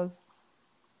kilos,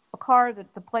 a car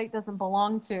that the plate doesn't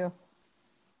belong to.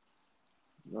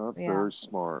 Not Yeah, very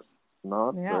smart.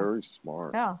 Not yeah, very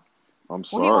smart. yeah. I'm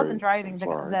Well, he wasn't sorry. I'm driving.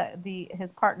 sorry. The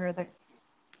his partner.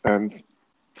 And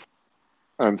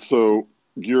and so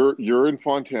you're in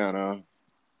Fontana.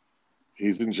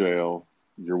 He's in jail.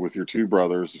 You're with your two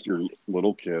brothers, your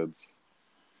little kids,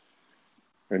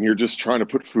 and you're just trying to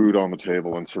put food on the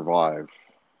table and survive.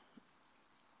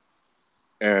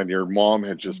 And your mom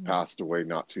had just Mm-hmm. passed away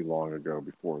not too long ago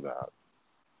before that.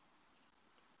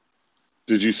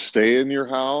 Did you stay in your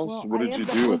house? Well, What I did you ended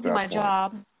up do at losing that my point?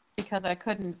 job because I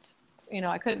couldn't,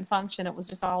 I couldn't function. It was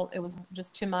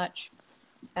just too much.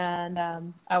 And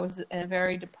I was in a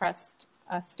very depressed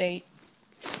state.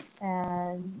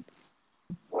 And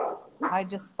I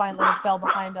just finally fell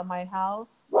behind on my house.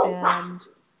 And,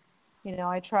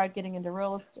 I tried getting into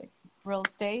real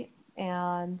estate,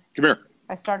 and Come here.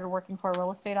 I started working for a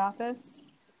real estate office.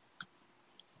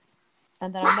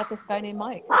 And then I met this guy named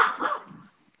Mike.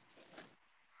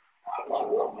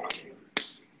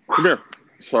 Come here.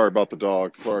 Sorry about the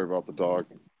dog. Sorry about the dog.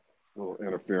 A little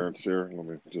interference here. Let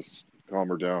me just calm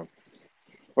her down.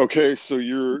 Okay, so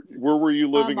where were you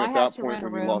living I at had that to point rent a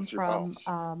when you room lost your from,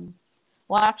 house?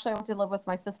 well, actually, I went to live with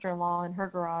my sister-in-law in her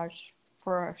garage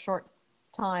for a short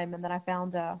time, and then I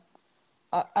found a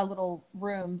little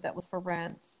room that was for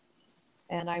rent,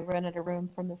 and I rented a room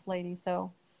from this lady,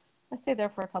 so I stayed there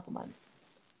for a couple months,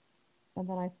 and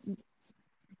then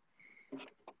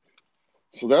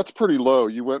So that's pretty low.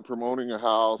 You went from owning a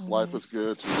house, life mm-hmm, was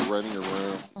good, to you're renting a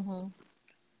room mm-hmm,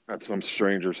 at some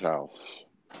stranger's house.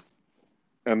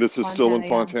 And this is still in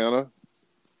Montana, yeah.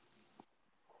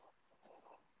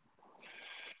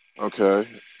 Fontana? Okay.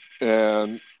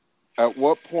 And at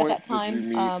what At point that did you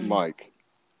time, meet Mike?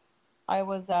 I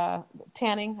was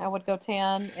tanning. I would go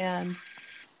tan, and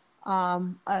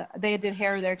they did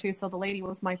hair there too. So the lady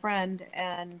was my friend,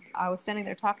 and I was standing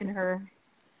there talking to her,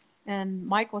 and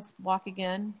Mike was walking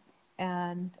in,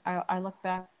 and I looked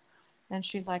back, and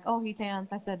she's like, "Oh, he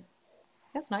tans." I said,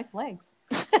 "He has nice legs."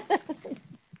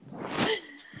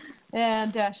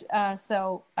 And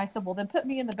so I said, "Well, then put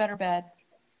me in the better bed."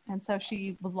 And so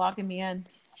she was logging me in,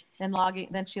 and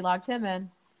then she logged him in,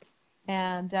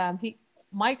 and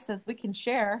Mike says we can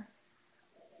share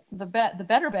the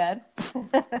better bed.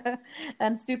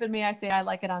 And stupid me, I say I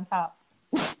like it on top.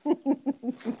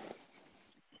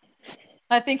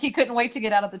 I think he couldn't wait to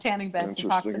get out of the tanning bed to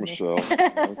talk to Interesting, me. Michelle.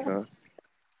 Okay.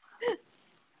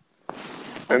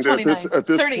 I was And at this 29. at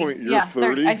this 30. point, you're Yeah,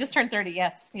 30. I 30, just turned 30.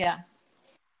 Yes. Yeah.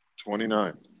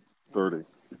 29, 30.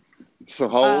 So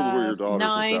how old were your daughters at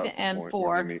 9 that and point when you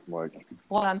 4. meet Mike?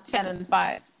 One on 10 and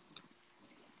 5.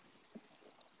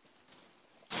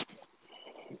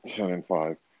 10 and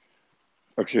 5.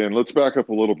 Okay, and let's back up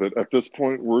a little bit. At this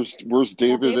point, where's Well,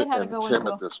 David David had to and go Tim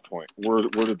into at this point? Where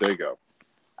did they go?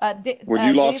 When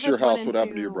you lost your David went house, what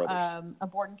happened to your into brothers? a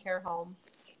board and care home,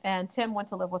 and Tim went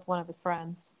to live with one of his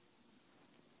friends.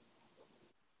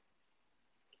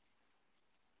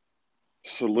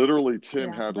 So literally, Tim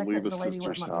Yeah, had because to leave his the lady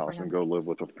wouldn't sister's let me house bring and him. go live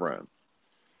with a friend.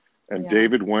 And Yeah.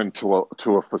 David went to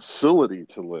a facility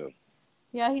to live.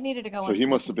 Yeah, he needed to go So he into a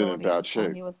must have been in facility. bad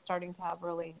shape. He was starting to have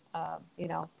really,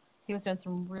 he was doing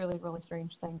some really, really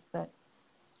strange things that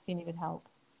he needed help.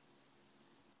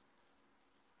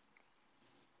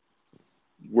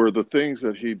 Were the things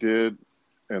that he did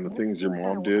and the This is things your really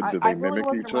kind mom of weird. did I they really mimic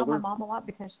wasn't each around my other? mom a lot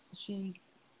because she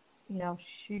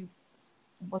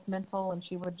was mental, and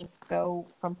she would just go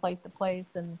from place to place,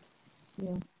 and you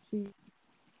know,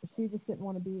 she just didn't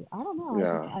want to be. I don't know.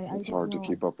 Yeah, I it's don't hard to know.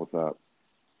 keep up with that.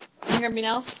 Can you hear me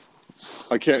now?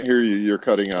 I can't hear you. You're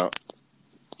cutting out.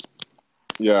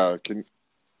 Yeah, can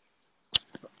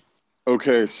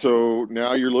Okay, so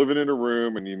now you're living in a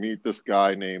room and you meet this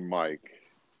guy named Mike.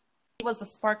 He was a And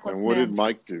sparkless what did man.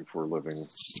 Mike do for a living?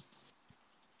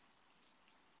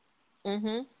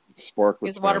 Mm-hmm. He's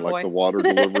Sparklets a water man, like boy. the water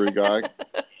delivery guy.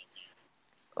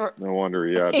 Or, No wonder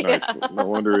he had yeah.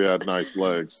 nice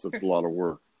legs. That's a lot of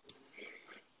work.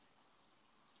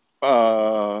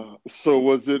 So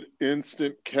was it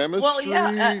instant Well,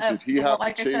 yeah. chemistry? Did he have to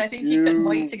Like I said, I chase think he couldn't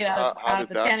wait you? to get How out of did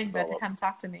the that tanning bed to develop? come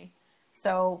talk to me.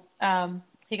 So I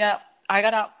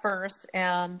got out first,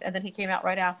 and then he came out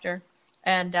right after.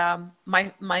 And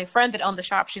my friend that owned the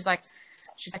shop, she's like,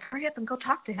 hurry up and go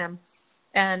talk to him.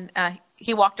 And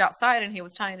he walked outside, and he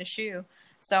was tying a shoe.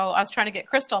 So I was trying to get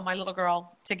Crystal, my little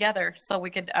girl, together so we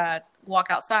could walk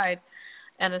outside.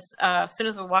 And as soon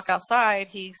as we walk outside,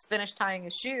 he's finished tying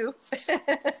his shoe.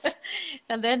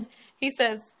 And then he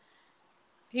says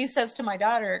to my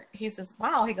daughter, he says,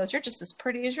 "Wow," he goes, "You're just as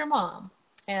pretty as your mom."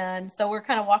 And so we're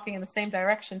kind of walking in the same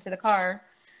direction to the car.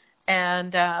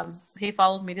 And he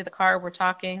follows me to the car. We're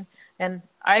talking. And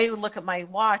I look at my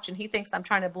watch, and he thinks I'm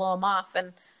trying to blow him off.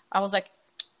 And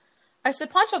I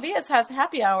said, "Pancho Villas has a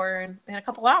happy hour in a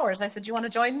couple hours." I said, "You want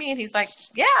to join me?" And he's like,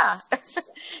 "Yeah."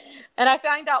 And I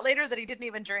found out later that he didn't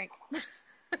even drink.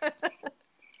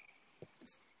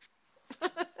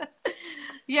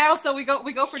 Yeah, so we go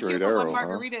for two Straight for one arrow, huh?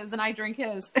 margaritas, and I drink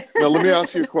his. Now let me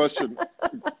ask you a question.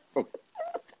 Oh.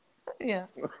 Yeah.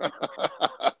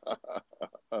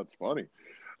 That's funny.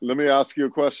 Let me ask you a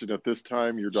question. At this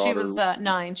time, your She daughter was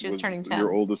 9. She was was turning your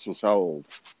 10. oldest was how old?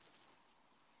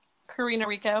 Karina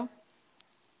Rico.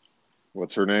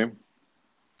 What's her name?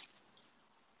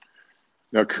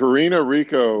 Now, Karina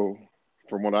Rico,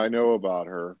 from what I know about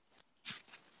her,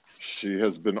 she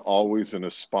has been always an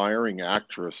aspiring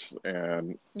actress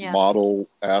and Yes.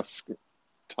 model-esque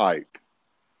type.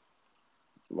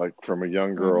 Like from a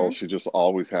young girl, Mm-hmm. she just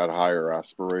always had higher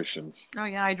aspirations. Oh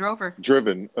yeah, I drove her.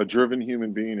 A driven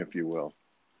human being, if you will.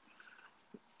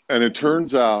 And it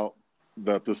turns out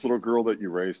that this little girl that you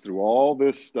raised through all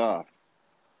this stuff,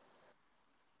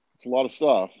 it's a lot of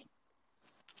stuff,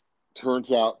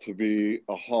 turns out to be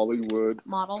a Hollywood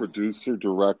Model. producer,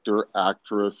 director,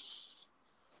 actress,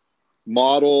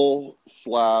 model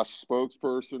slash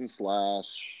spokesperson slash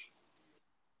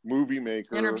movie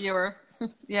maker, Interviewer.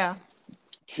 Yeah.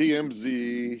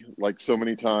 TMZ, like so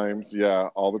many times. Yeah,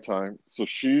 all the time. So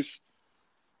she's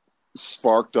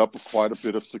sparked up quite a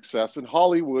bit of success in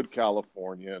Hollywood,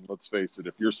 California. And let's face it,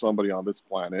 if you're somebody on this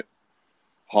planet,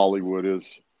 Hollywood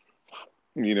is,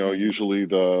 usually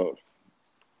the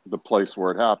place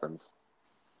where it happens.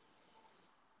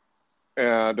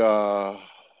 And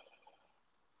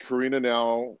Karina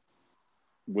now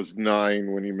was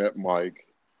 9 when you met Mike,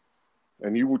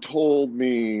 and you told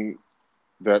me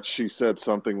that she said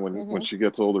something when Mm-hmm. she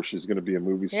gets older, she's going to be a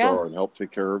movie Yeah. star and help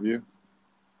take care of you.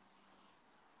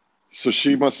 So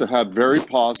she must have had very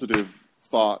positive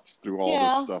thoughts through all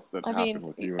this Yeah. stuff that I mean, happened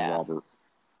with you and yeah. Robert.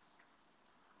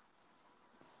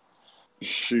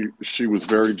 She was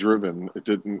very driven. It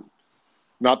didn't,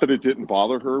 not that it didn't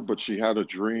bother her, but she had a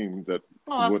dream that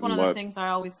Well, that's one wouldn't of the let things I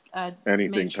always anything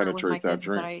made sure with my penetrate that kids is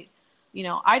that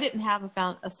dream. I didn't have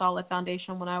a solid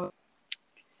foundation when I was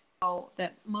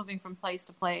that moving from place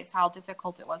to place, how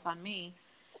difficult it was on me,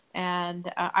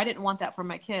 and I didn't want that for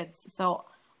my kids. So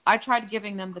I tried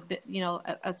giving them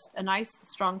a nice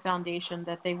strong foundation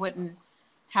that they wouldn't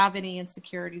have any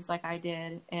insecurities like I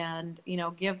did, and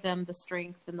give them the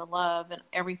strength and the love and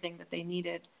everything that they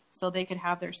needed so they could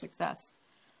have their success.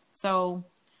 So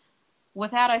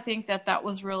with that, I think that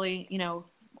was really,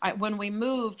 when we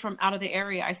moved from out of the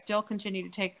area, I still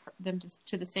continued to take them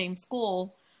to the same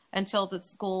school until the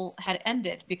school had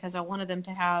ended, because I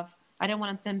didn't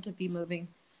want them to be moving,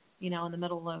 in the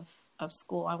middle of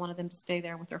school. I wanted them to stay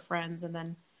there with their friends. And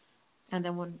then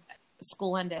when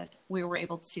school ended, we were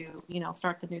able to,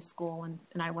 start the new school,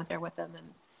 and I went there with them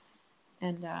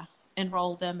and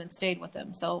enrolled them and stayed with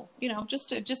them. So, just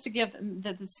to give them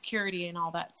the security and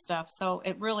all that stuff. So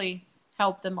it really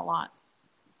helped them a lot.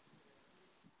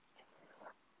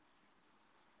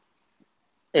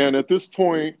 And at this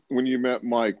point, when you met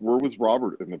Mike, where was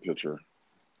Robert in the picture?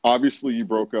 Obviously, you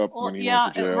broke up Well, when he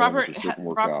went to yeah, jail and it just didn't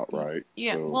work out, right?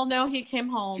 Yeah. So Well, no, he came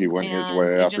he home went his and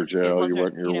way it after just it jail. You wasn't,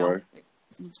 went your way.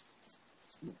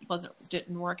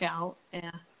 didn't work out.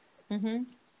 Yeah. Mhm.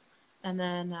 And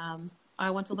then I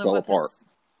went to It live fell with apart. this.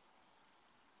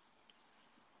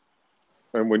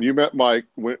 And when you met Mike,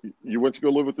 when you went to go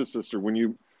live with his sister, when you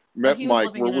Well, met he was Mike,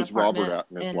 living where in an was Robert apartment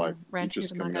at in his life? in He Rancho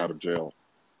just coming out Cucamonga. of jail.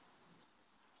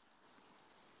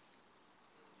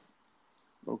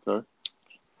 Okay.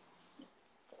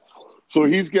 So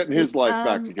he's getting his life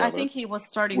back I together. think he was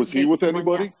starting to Was he date with someone.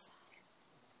 anybody? Yes.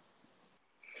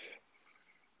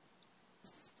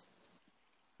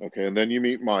 Okay, and then you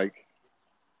meet Mike.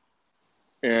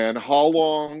 And how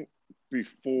long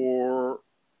before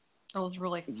It was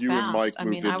really you and Mike fast. I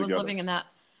moved mean, in I was together? living in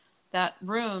that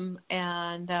room,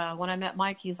 and when I met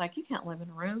Mike, he's like, "You can't live in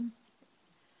a room,"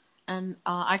 and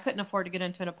I couldn't afford to get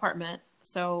into an apartment,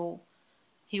 so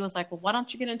he was like, "Well, why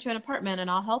don't you get into an apartment and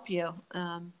I'll help you?"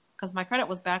 Because my credit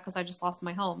was bad because I just lost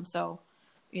my home, so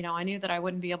I knew that I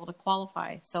wouldn't be able to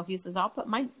qualify. So he says, "I'll put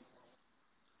my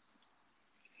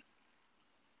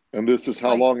And this is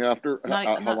how like long after? How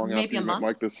not long after maybe a you met month,"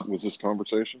 Mike? This was this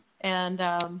conversation.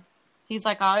 and he's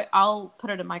like, I'll put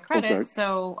it in my Okay. credit."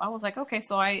 So I was like, okay.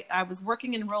 So I was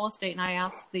working in real estate, and I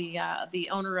asked the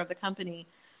owner of the company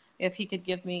if he could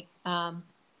give me an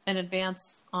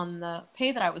advance on the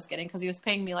pay that I was getting, because he was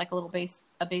paying me like a base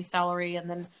salary, and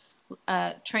then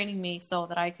training me so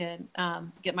that I could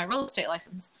get my real estate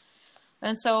license.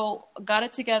 And so got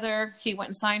it together. He went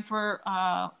and signed for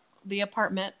the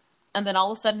apartment, and then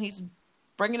all of a sudden he's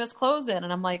bringing his clothes in,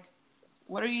 and I'm like,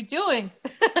 "What are you doing?"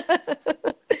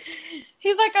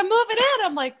 He's like, "I'm moving in."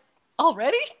 I'm like,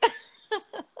 "Already?"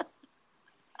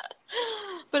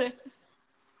 But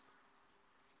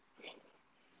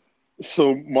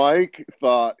So Mike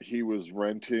thought he was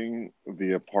renting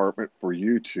the apartment for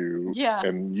you two, Yeah. and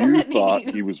And you then thought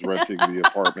he he was, was renting the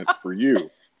apartment for you.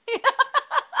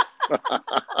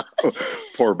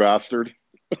 Poor bastard.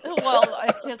 well,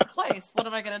 it's his place. What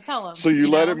am I going to tell him? So you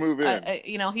let him move in.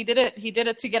 He did it. He did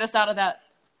it to get us out of that.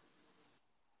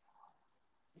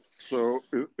 So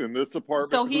in this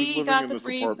apartment, So who's he living got in the this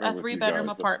apartment with three you bedroom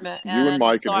guys? That's apartment, you and and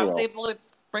Mike so and I who was else? able to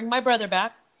bring my brother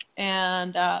back,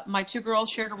 and my two girls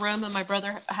shared a room, and my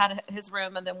brother had his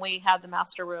room, and then we had the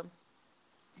master room.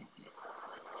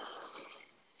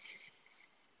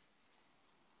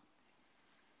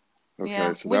 Okay,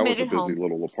 Yeah, so we that made was a it busy home.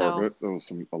 little So apartment. There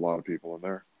was a lot of people in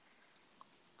there.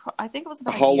 I think it was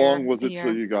about a How long year. was A it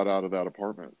till year. you got out of that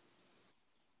apartment?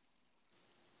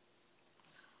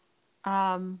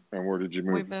 Um, And where did you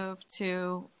we move? moved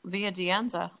to Via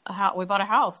Dianza. We bought a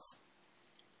house.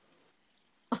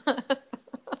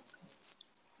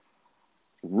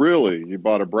 Really? You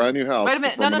bought a brand new Wait a house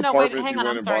minute. No, from no, an no. Wait, apartment, hang you on. went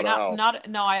I'm and sorry. bought a house.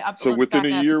 No. So Let's within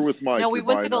back a up. year with No, Mike, we you're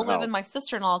went to buying go a live in my house.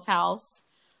 sister-in-law's house,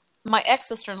 my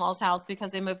ex-sister-in-law's house,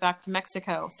 because they moved back to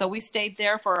Mexico. So we stayed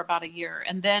there for about a year,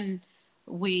 and then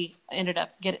we ended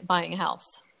up buying a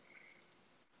house.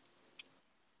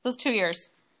 So it's 2 years.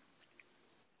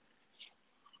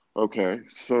 Okay,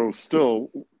 so still,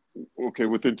 okay,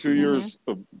 within two Mm-hmm. years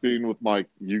of being with Mike,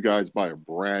 you guys buy a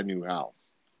brand new house.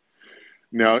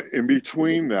 Now, in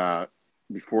between that,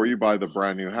 before you buy the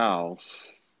brand new house,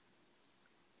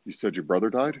 you said your brother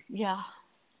died? Yeah.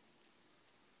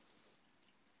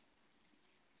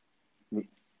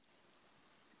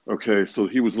 Okay, so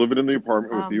he was living in the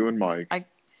apartment with you Um, and Mike. I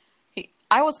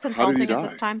I was How did he consulting at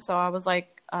this die? time, so I was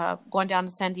like going down to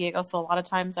San Diego. So a lot of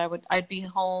times I'd be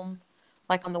home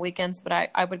like on the weekends, but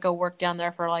I would go work down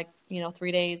there for like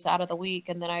 3 days out of the week,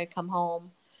 and then I'd come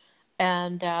home.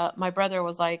 And my brother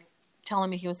was like telling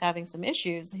me he was having some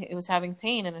issues. He was having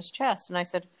pain in his chest, and I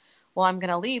said, "Well, I'm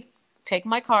gonna leave, take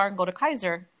my car, and go to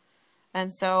Kaiser."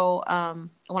 And so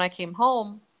when I came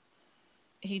home,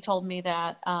 he told me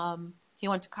that he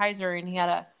went to Kaiser and he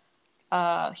had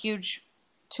a huge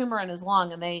tumor in his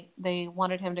lung, and they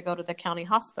wanted him to go to the county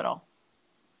hospital.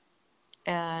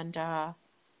 And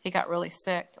he got really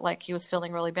sick, like he was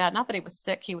feeling really bad. Not that he was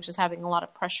sick, he was just having a lot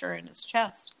of pressure in his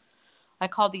chest. I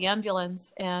called the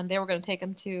ambulance, and they were going to take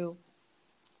him to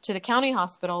the county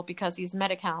hospital because he's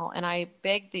Medi-Cal. And I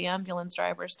begged the ambulance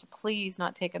drivers to please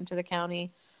not take him to the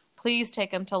county, please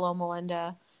take him to Loma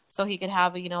Linda, so he could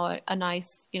have a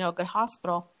nice good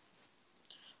hospital.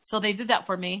 So they did that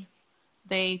for me.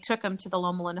 They took him to the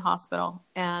Loma Linda hospital,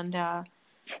 and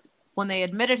when they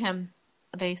admitted him,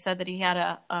 they said that he had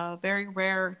a very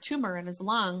rare tumor in his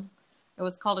lung. It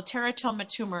was called a teratoma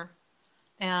tumor,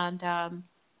 and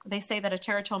they say that a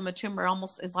teratoma tumor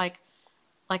almost is like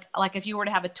if you were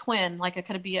to have a twin, like it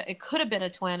could have been a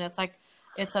twin. It's like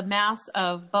it's a mass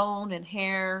of bone and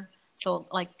hair, so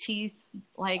like teeth,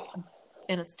 like,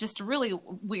 and it's just a really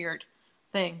weird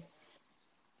thing.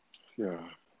 Yeah.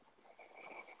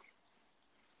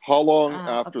 How long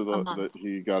after A the that month.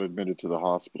 he got admitted to the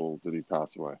hospital did he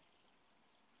pass away?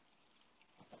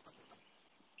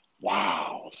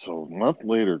 Wow. So a month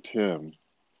later, Tim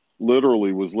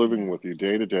literally was living Yeah, with you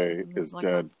day to day, this was is like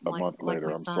my dead a month like later.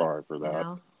 my I'm son, sorry for you that.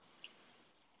 know.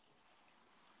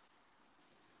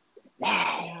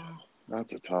 Wow. Yeah,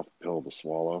 That's a tough pill to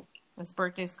swallow. his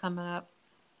birthday's coming up,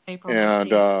 April And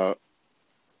 19th.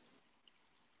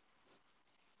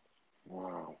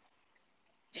 wow.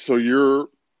 So your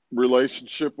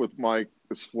relationship with Mike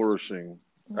is flourishing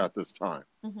at this time,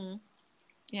 Mm-hmm.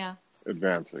 Yeah.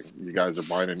 advancing. You guys are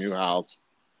buying a new house.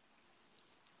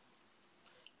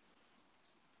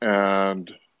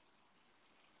 And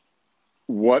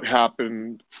what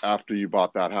happened after you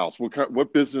bought that house?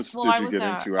 What business Well, did I you was get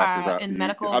into after that? in How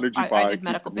medical. did you I buy did keep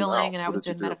medical the new billing, house? and I What was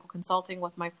did you doing do? medical consulting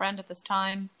with my friend at this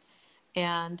time.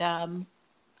 And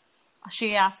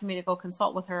she asked me to go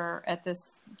consult with her at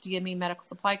this DME medical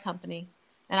supply company.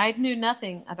 And I knew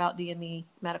nothing about DME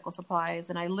medical supplies.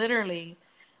 And I literally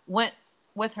went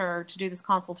with her to do this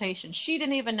consultation. She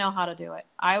didn't even know how to do it.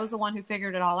 I was the one who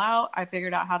figured it all out. I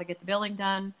figured out how to get the billing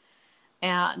done,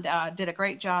 and did a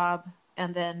great job.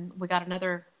 And then we got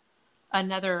another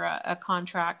a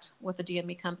contract with the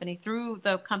DME company through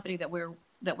the company that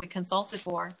we consulted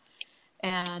for,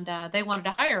 and they wanted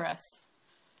to hire us.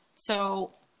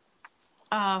 So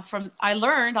from I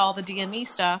learned all the DME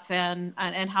stuff and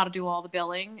how to do all the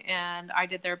billing, and I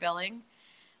did their billing.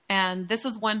 And this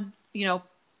is when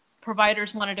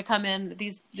providers wanted to come in.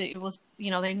 It was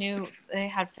they knew they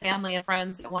had family and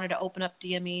friends that wanted to open up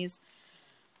DMEs,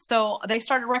 so they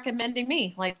started recommending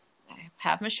me, like,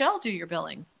 have Michelle do your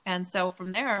billing. And so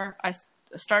from there,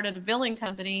 started a billing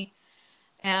company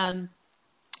and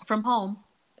from home.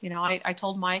 I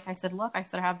told Mike, I said, look, I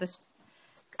said,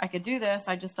 I could do this.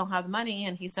 I just don't have the money.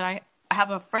 And he said, I have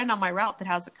a friend on my route that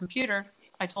has a computer.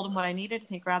 I told him what I needed. And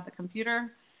he grabbed the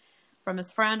computer from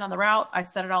his friend on the route. I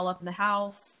set it all up in the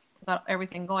house, got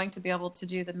everything going to be able to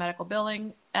do the medical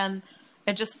billing. And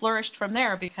it just flourished from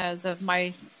there because of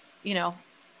my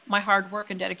hard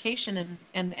work and dedication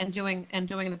and doing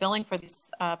the billing for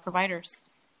these providers.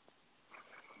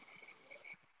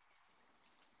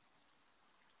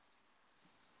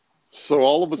 So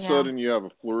all of a sudden you have a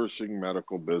flourishing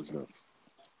medical business.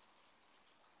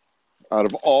 Out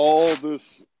of all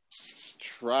this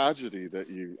tragedy that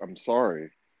I'm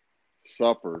sorry,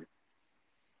 suffered,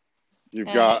 you've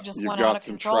got it just some went out of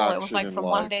control. It was like in from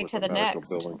life one day with to a the medical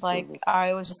next. billing Like service.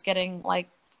 I was just getting like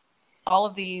all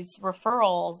of these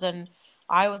referrals, and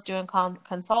I was doing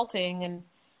consulting, and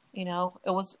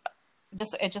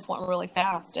it just went really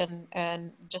fast,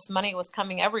 and just money was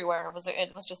coming everywhere.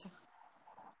 It was just.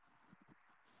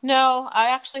 No,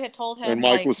 I actually had told And him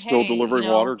Mike like, was still hey, delivering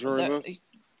water during this?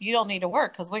 you don't need to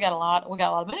work because we got a lot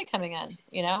of money coming in.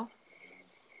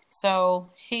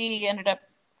 So he ended up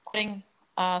quitting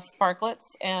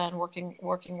Sparklets and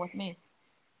working with me.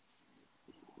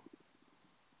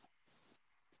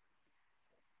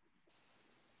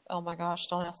 Oh my gosh,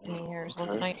 don't ask me years. Okay.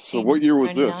 Was it So what year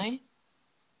was this?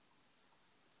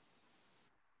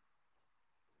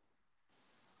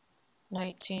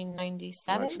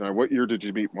 1997. What year did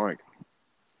you meet Mike?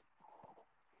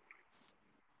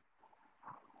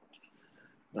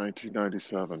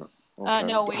 1997. Okay.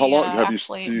 No, we How long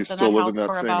actually do you was in still that live in house that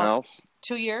for same about house?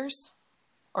 2 years,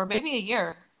 or maybe a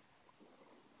year.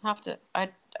 I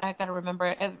got to remember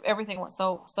it. Everything went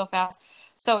so fast.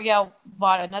 So yeah,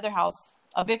 bought another house,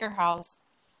 a bigger house,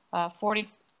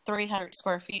 4,300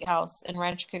 square feet house in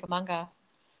Rancho Cucamonga.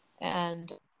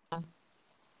 And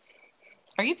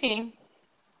are you peeing?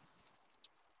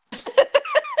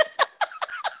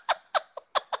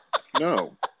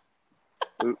 No.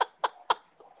 I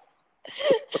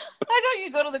know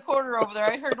you go to the corner over there.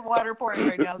 I heard the water pouring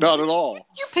right now. Not at all.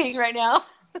 You're peeing right now.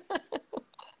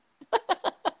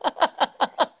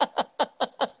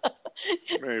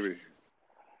 Maybe.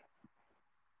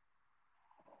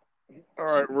 All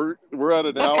right, we're at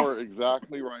an hour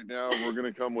exactly right now. We're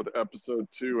going to come with episode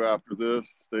 2 after this.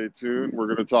 Stay tuned. We're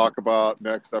going to talk about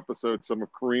next episode some of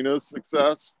Karina's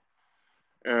success.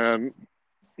 And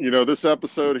this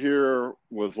episode here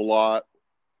was a lot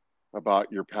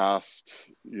about your past,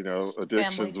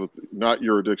 addictions. Family. With not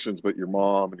your addictions, but your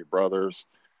mom and your brothers.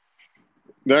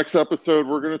 Next episode,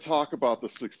 we're going to talk about the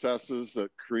successes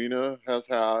that Karina has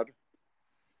had,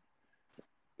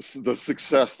 the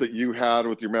success that you had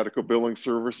with your medical billing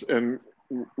service, and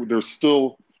there's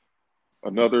still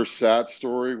another sad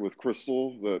story with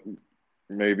Crystal that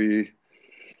maybe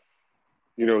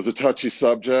is a touchy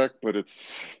subject, but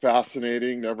it's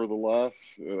fascinating nevertheless.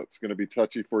 It's going to be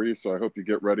touchy for you, so I hope you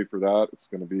get ready for that. That's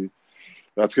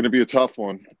going to be a tough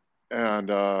one.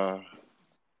 And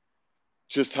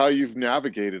just how you've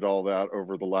navigated all that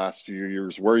over the last few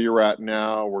years, where you're at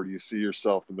now, where do you see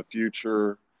yourself in the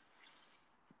future?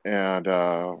 And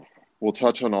we'll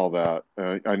touch on all that.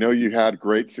 I know you had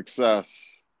great success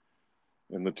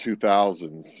in the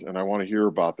 2000s, and I want to hear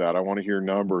about that. I want to hear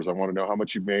numbers. I want to know how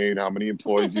much you made, how many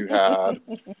employees you had.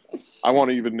 I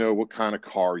want to even know what kind of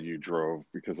car you drove,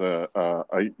 because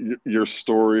your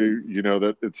story,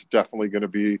 that it's definitely going to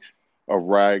be a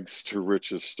rags to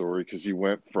riches story, because you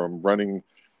went from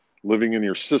living in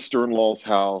your sister-in-law's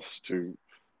house to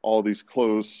all these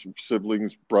close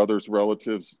siblings, brothers,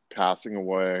 relatives passing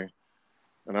away.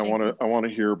 And I want to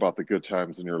hear about the good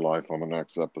times in your life on the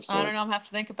next episode. I don't know. I'm going to have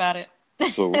to think about it.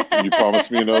 So you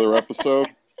promise me another episode?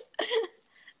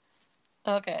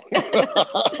 Okay.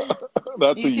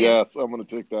 That's a yes. I'm going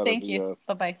to take that as a yes. Thank you.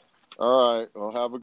 Bye-bye. All right. Well, have a